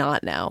that it's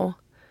not now.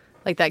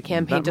 Like that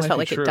campaign just felt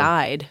like it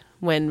died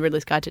when Ridley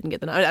Scott didn't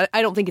get the nomination.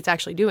 I don't think it's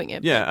actually doing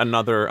it. Yeah,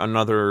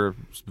 another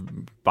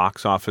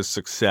box office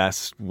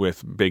success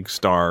with big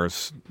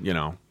stars,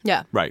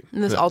 Yeah. Right.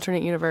 In this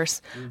alternate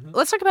universe. Mm-hmm.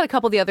 Let's talk about a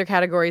couple of the other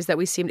categories that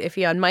we seemed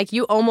iffy on. Mike,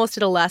 you almost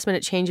did a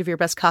last-minute change of your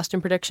best costume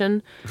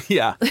prediction.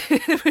 Yeah.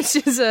 Which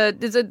is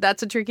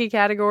that's a tricky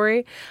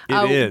category.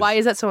 It is. Why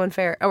is that so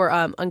unfair or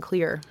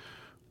unclear?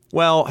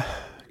 Well,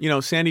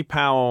 Sandy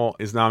Powell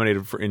is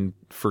nominated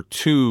for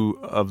 2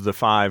 of the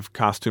 5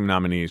 costume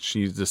nominees.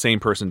 She's the same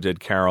person did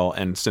Carol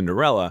and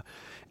Cinderella.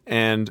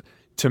 And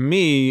to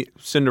me,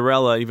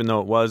 Cinderella, even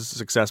though it was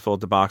successful at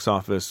the box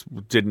office,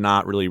 did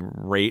not really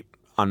rate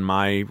on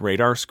my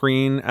radar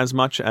screen as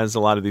much as a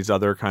lot of these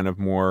other kind of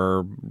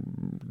more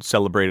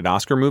celebrated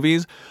Oscar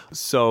movies.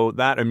 So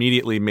that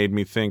immediately made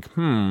me think,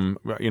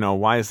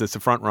 why is this a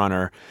front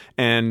runner?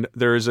 And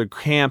there's a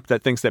camp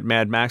that thinks that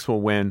Mad Max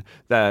will win,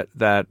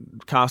 that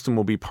costume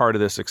will be part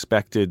of this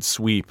expected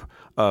sweep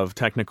of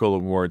technical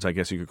awards, I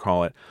guess you could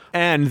call it.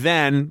 And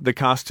then the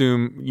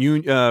costume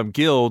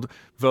guild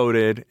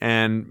voted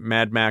and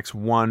Mad Max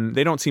won.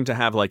 They don't seem to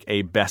have like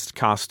a best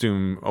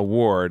costume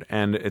award,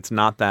 and it's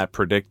not that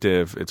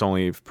predictive. It's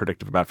only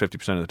predictive about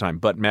 50% of the time.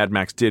 But Mad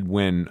Max did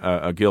win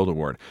a guild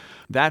award.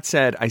 That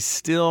said, I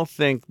still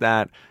think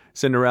that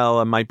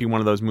Cinderella might be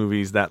one of those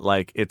movies that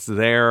like it's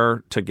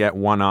there to get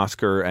one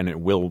Oscar and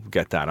it will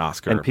get that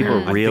Oscar. And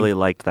people really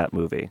liked that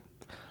movie.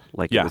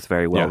 It was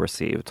very well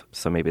received.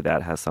 So maybe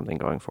that has something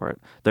going for it.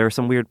 There are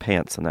some weird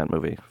pants in that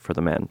movie for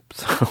the men.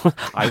 So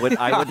I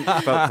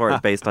wouldn't vote for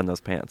it based on those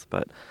pants,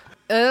 but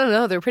I don't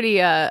know. They're pretty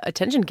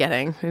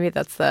attention-getting. Maybe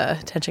that's the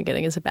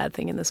attention-getting is a bad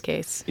thing in this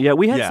case. Yeah,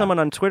 we had someone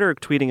on Twitter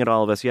tweeting at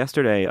all of us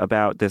yesterday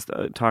about this,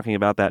 talking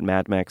about that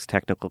Mad Max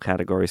technical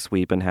category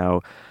sweep and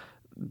how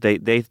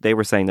they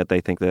were saying that they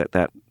think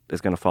that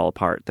is going to fall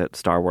apart, that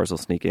Star Wars will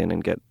sneak in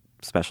and get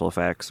special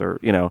effects or.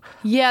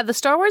 Yeah, the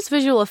Star Wars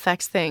visual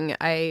effects thing,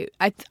 I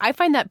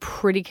find that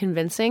pretty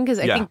convincing because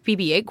I think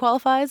BB-8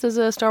 qualifies as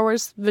a Star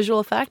Wars visual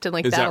effect,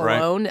 and is that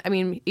alone, right? I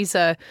mean, he's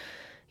a...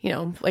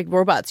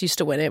 robots used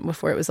to win it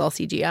before it was all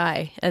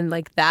CGI. And,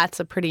 that's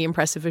a pretty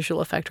impressive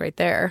visual effect right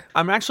there.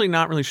 I'm actually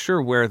not really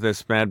sure where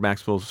this Mad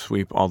Max will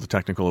sweep all the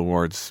technical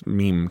awards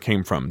meme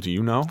came from. Do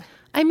you know?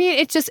 I mean,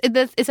 it's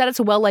that it's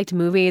a well-liked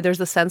movie. There's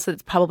the sense that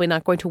it's probably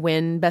not going to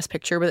win Best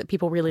Picture, but that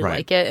people really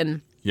like it.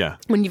 And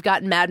when you've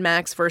got Mad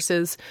Max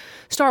versus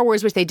Star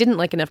Wars, which they didn't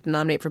like enough to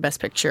nominate for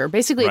Best Picture,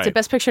 basically it's a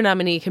Best Picture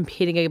nominee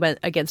competing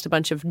against a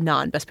bunch of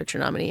non-Best Picture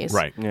nominees.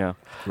 Right. Yeah.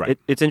 Right.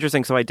 It's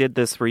interesting. So I did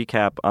this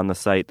recap on the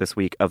site this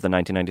week of the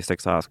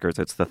 1996 Oscars.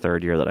 It's the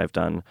 3rd year that I've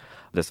done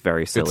this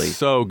very silly. It's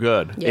so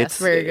good. Yeah, it's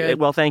very good.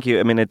 Well, thank you.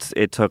 I mean,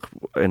 it took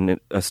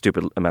a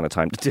stupid amount of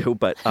time to do,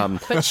 but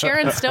but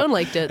Sharon Stone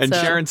liked it. And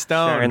so. Sharon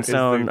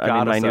Stone,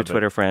 my new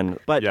Twitter friend.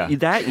 But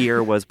that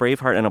year was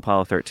Braveheart and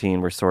Apollo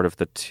 13 were sort of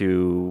the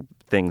 2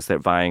 things that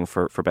vying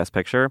for Best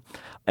Picture.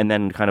 And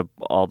then kind of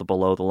all the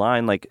below the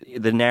line,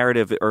 the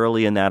narrative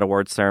early in that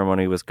awards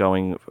ceremony was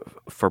going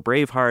for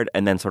Braveheart,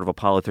 and then sort of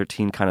Apollo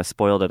 13 kind of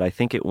spoiled it. I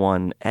think it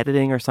won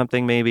editing or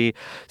something maybe.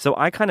 So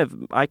I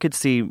could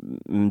see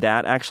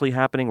that actually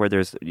happening where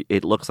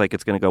it looks like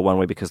it's going to go one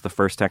way because the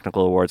first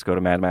technical awards go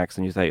to Mad Max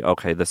and you say,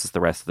 okay, this is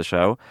the rest of the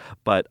show.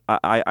 But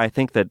I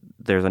think that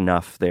there's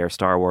enough there,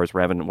 Star Wars,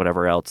 Revenant,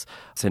 whatever else,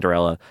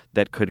 Cinderella,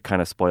 that could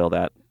kind of spoil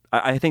that.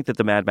 I think that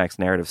the Mad Max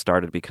narrative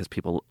started because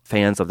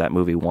fans of that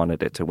movie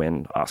wanted it to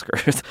win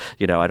Oscars.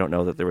 I don't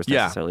know that there was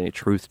necessarily any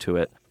truth to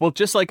it. Well,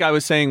 just like I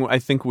was saying,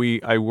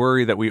 I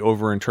worry that we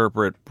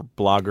overinterpret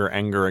blogger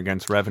anger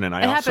against Revenant.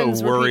 I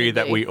also worry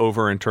that we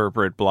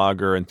overinterpret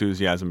blogger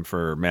enthusiasm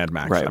for Mad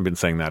Max. Right. I've been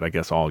saying that, I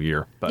guess, all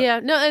year. But. Yeah,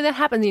 no, and that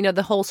happens.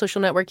 The whole Social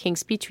Network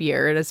King's Speech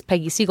year, and as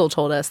Peggy Siegel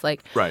told us,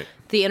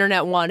 the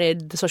internet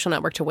wanted the Social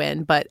Network to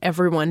win, but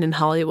everyone in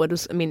Hollywood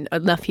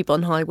enough people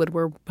in Hollywood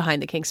were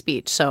behind the King's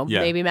Speech. So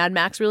maybe Mad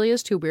Max really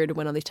is too weird to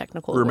win all these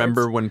technical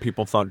Remember awards. when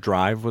people thought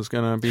Drive was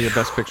going to be a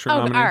Best Picture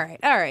nominee?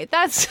 All right.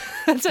 That's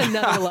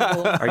another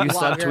level. Are you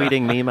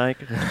subtweeting me, Mike?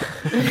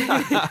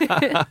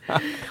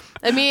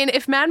 I mean,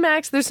 if Mad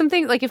Max, there's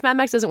something if Mad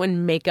Max doesn't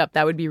win makeup,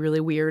 that would be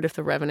really weird if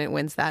The Revenant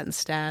wins that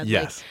instead.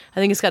 Yes. I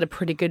think it's got a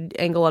pretty good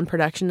angle on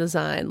production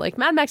design.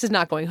 Mad Max is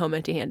not going home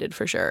empty-handed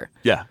for sure.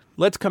 Yeah.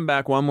 Let's come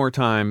back one more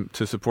time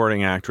to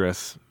supporting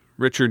actress.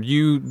 Richard,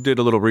 you did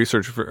a little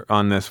research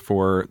on this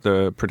for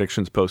the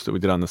predictions post that we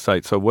did on the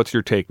site. So what's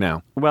your take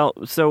now? Well,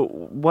 so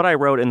what I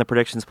wrote in the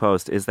predictions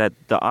post is that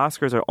the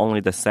Oscars are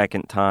only the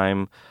second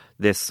time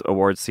this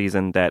awards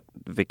season that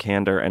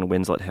Vikander and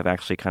Winslet have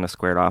actually kind of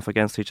squared off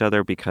against each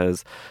other,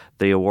 because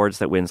the awards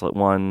that Winslet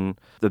won,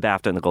 the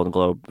BAFTA and the Golden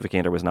Globe,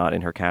 Vikander was not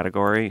in her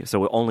category.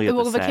 So only at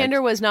the SAG.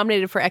 Vikander was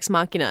nominated for Ex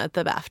Machina at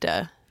the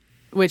BAFTA.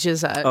 Which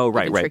is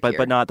right,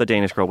 but not the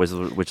Danish Girl, which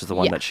is the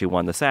one that she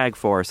won the SAG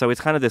for. So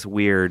it's kind of this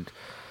weird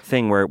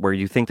thing where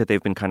you think that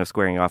they've been kind of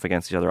squaring off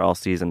against each other all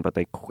season, but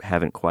they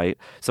haven't quite.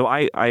 So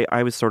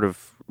I was sort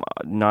of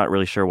not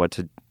really sure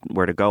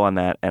where to go on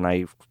that, and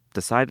I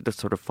decided to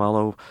sort of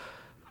follow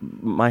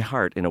my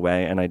heart in a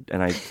way, and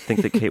I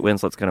think that Kate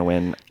Winslet's going to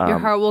win. Your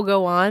heart will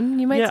go on,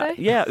 you might say?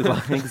 Yeah,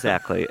 well,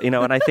 exactly. And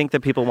I think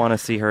that people want to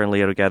see her and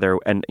Leo together,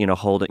 and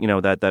hold it.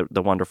 That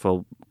the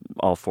wonderful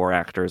all four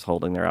actors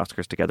holding their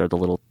Oscars together, the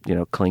little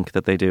clink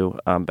that they do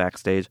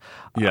backstage.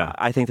 Yeah,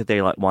 I think that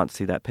they want to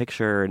see that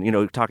picture,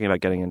 and talking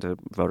about getting into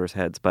voters'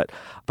 heads. But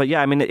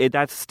yeah, I mean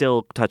that's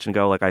still touch and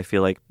go. Like I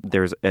feel like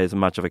there's as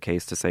much of a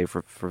case to say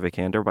for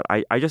Vikander, but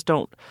I just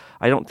don't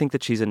think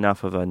that she's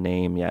enough of a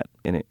name yet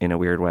in a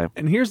weird way.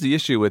 And here's the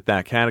issue with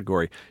that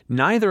category.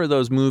 Neither of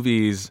those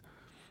movies,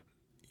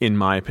 in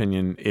my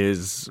opinion,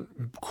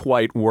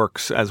 quite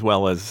works as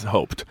well as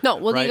hoped. No,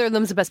 well, right? Neither of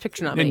them is a Best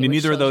Picture nominee. And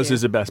neither of those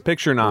is a Best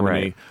Picture nominee.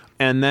 Right.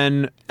 And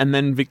then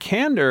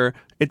Vikander,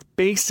 it's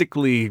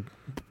basically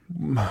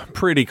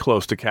pretty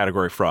close to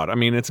category fraud. I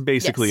mean, it's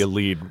basically a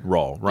lead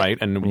role, right?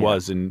 And it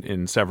was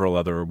in several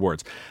other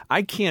awards.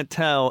 I can't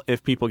tell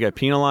if people get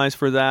penalized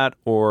for that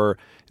or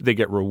they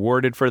get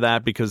rewarded for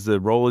that because the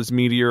role is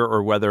meteor,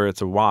 or whether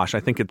it's a wash. I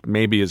think it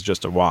maybe is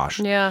just a wash.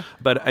 Yeah.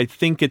 But I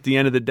think at the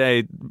end of the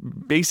day,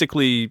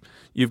 basically,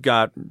 you've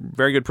got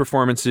very good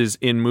performances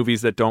in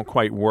movies that don't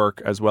quite work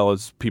as well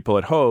as people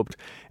had hoped.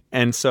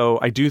 And so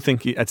I do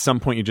think at some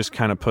point you just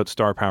kind of put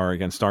star power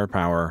against star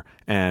power,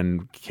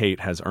 and Kate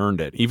has earned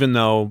it, even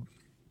though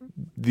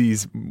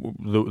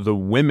the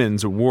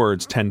women's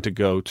awards tend to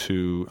go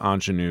to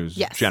ingenues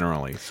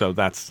generally. So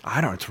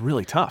it's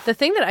really tough. The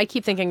thing that I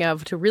keep thinking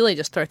of to really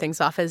just throw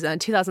things off is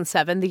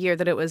 2007, the year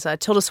that it was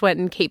Tilda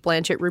Swinton, Cate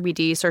Blanchett, Ruby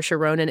Dee, Saoirse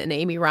Ronan, and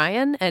Amy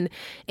Ryan. And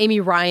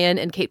Amy Ryan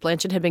and Cate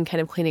Blanchett had been kind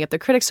of cleaning up the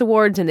Critics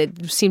Awards, and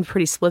it seemed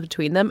pretty split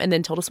between them. And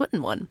then Tilda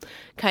Swinton won,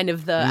 kind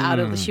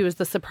of she was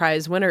the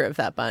surprise winner of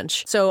that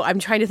bunch. So I'm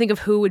trying to think of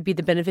who would be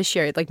the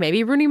beneficiary. Like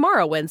maybe Rooney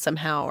Mara wins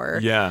somehow,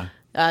 or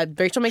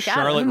Rachel McAdams.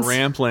 Charlotte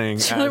Rampling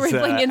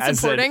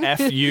as an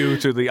FU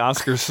to the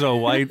Oscars So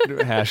White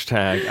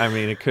hashtag. I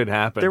mean, it could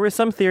happen. There was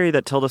some theory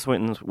that Tilda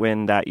Swinton's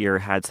win that year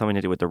had something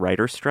to do with the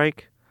writer's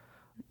strike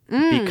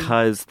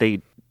because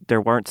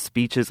there weren't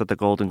speeches at the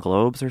Golden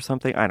Globes or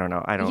something. I don't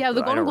know. Yeah,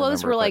 the Golden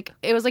Globes were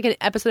it was like an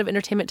episode of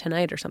Entertainment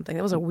Tonight or something.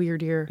 That was a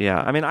weird year.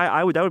 Yeah, I mean,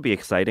 that would be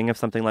exciting if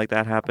something like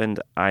that happened.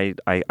 I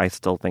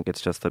still think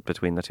it's just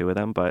between the two of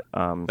them, but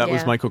that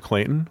was Michael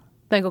Clayton.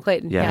 Michael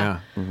Clayton, yeah.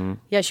 Mm-hmm.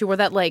 Yeah, she wore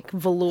that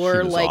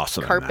velour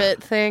awesome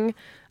carpet thing.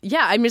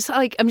 Yeah, I'm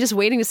just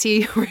waiting to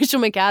see Rachel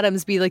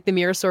McAdams be like the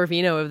Mira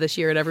Sorvino of this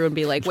year, and everyone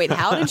be like, "Wait,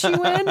 how did she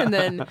win?" And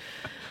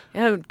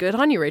then, good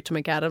on you, Rachel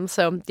McAdams.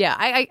 So yeah,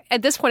 I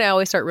at this point I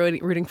always start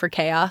rooting for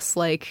chaos.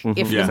 Like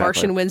if The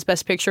Martian wins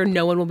Best Picture,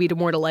 no one will be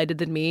more delighted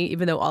than me,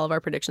 even though all of our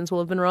predictions will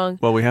have been wrong.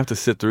 Well, we have to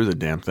sit through the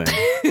damn thing.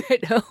 I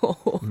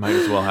know. Might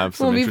as well have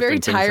some. We'll be very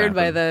tired happen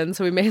by then,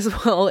 so we may as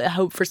well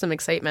hope for some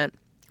excitement.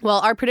 Well,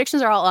 our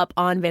predictions are all up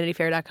on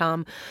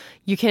vanityfair.com.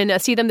 You can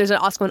see them. There's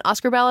also an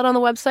Oscar ballot on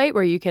the website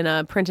where you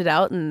can print it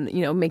out and,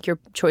 make your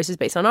choices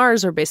based on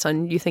ours or based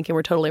on you thinking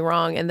we're totally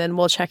wrong. And then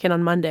we'll check in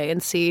on Monday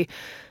and see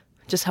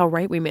just how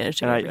right we managed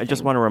to get. And I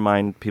just want to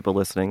remind people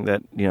listening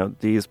that,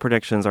 these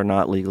predictions are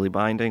not legally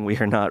binding. We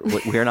are not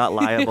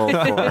liable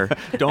for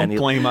Don't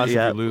blame us if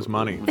you lose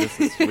money.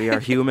 We are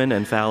human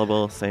and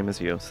fallible, same as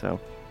you. So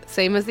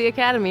same as the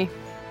Academy.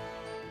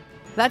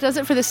 That does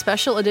it for this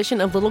special edition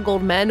of Little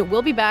Gold Men.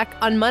 We'll be back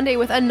on Monday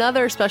with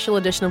another special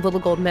edition of Little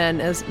Gold Men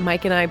as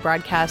Mike and I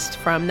broadcast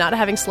from not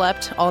having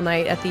slept all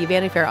night at the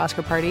Vanity Fair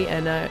Oscar party,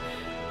 and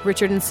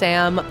Richard and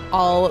Sam,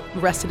 all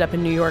rested up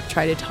in New York,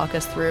 try to talk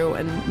us through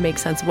and make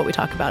sense of what we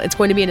talk about. It's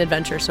going to be an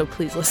adventure, so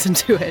please listen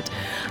to it.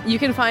 You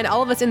can find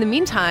all of us in the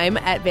meantime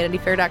at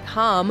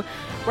vanityfair.com,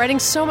 writing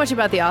so much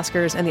about the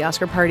Oscars and the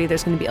Oscar party.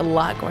 There's going to be a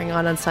lot going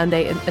on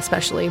Sunday,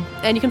 especially.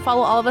 And you can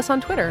follow all of us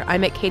on Twitter.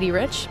 I'm at Katie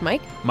Rich.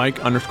 Mike?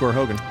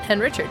 Mike_Hogan. And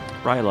Richard.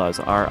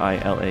 Rylaws,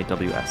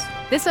 RILAWS.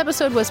 This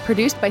episode was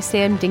produced by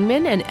Sam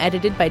Dingman and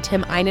edited by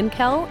Tim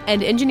Einenkel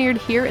and engineered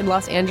here in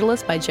Los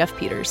Angeles by Jeff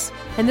Peters.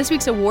 And this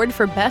week's award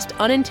for Best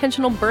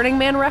Unintentional Burning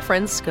Man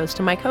Reference goes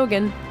to Mike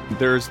Hogan.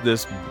 There's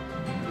this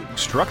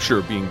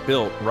structure being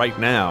built right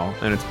now,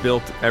 and it's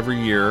built every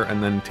year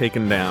and then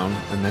taken down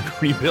and then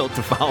rebuilt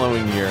the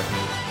following year.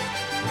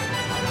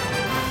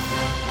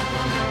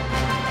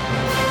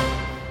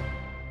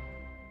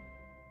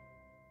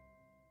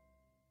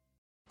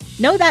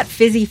 Know that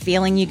fizzy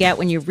feeling you get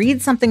when you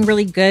read something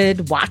really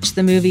good, watch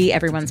the movie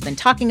everyone's been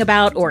talking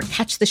about, or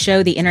catch the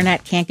show the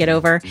internet can't get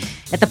over?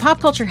 At the Pop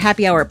Culture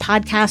Happy Hour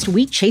podcast,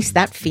 we chase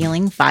that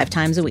feeling 5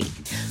 times a week.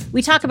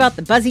 We talk about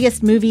the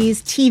buzziest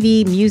movies,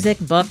 TV, music,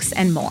 books,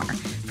 and more.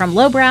 From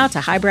lowbrow to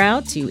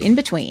highbrow to in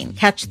between.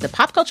 Catch the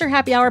Pop Culture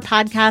Happy Hour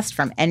podcast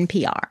from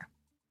NPR.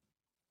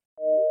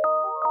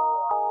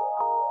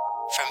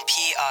 From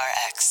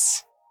PRX.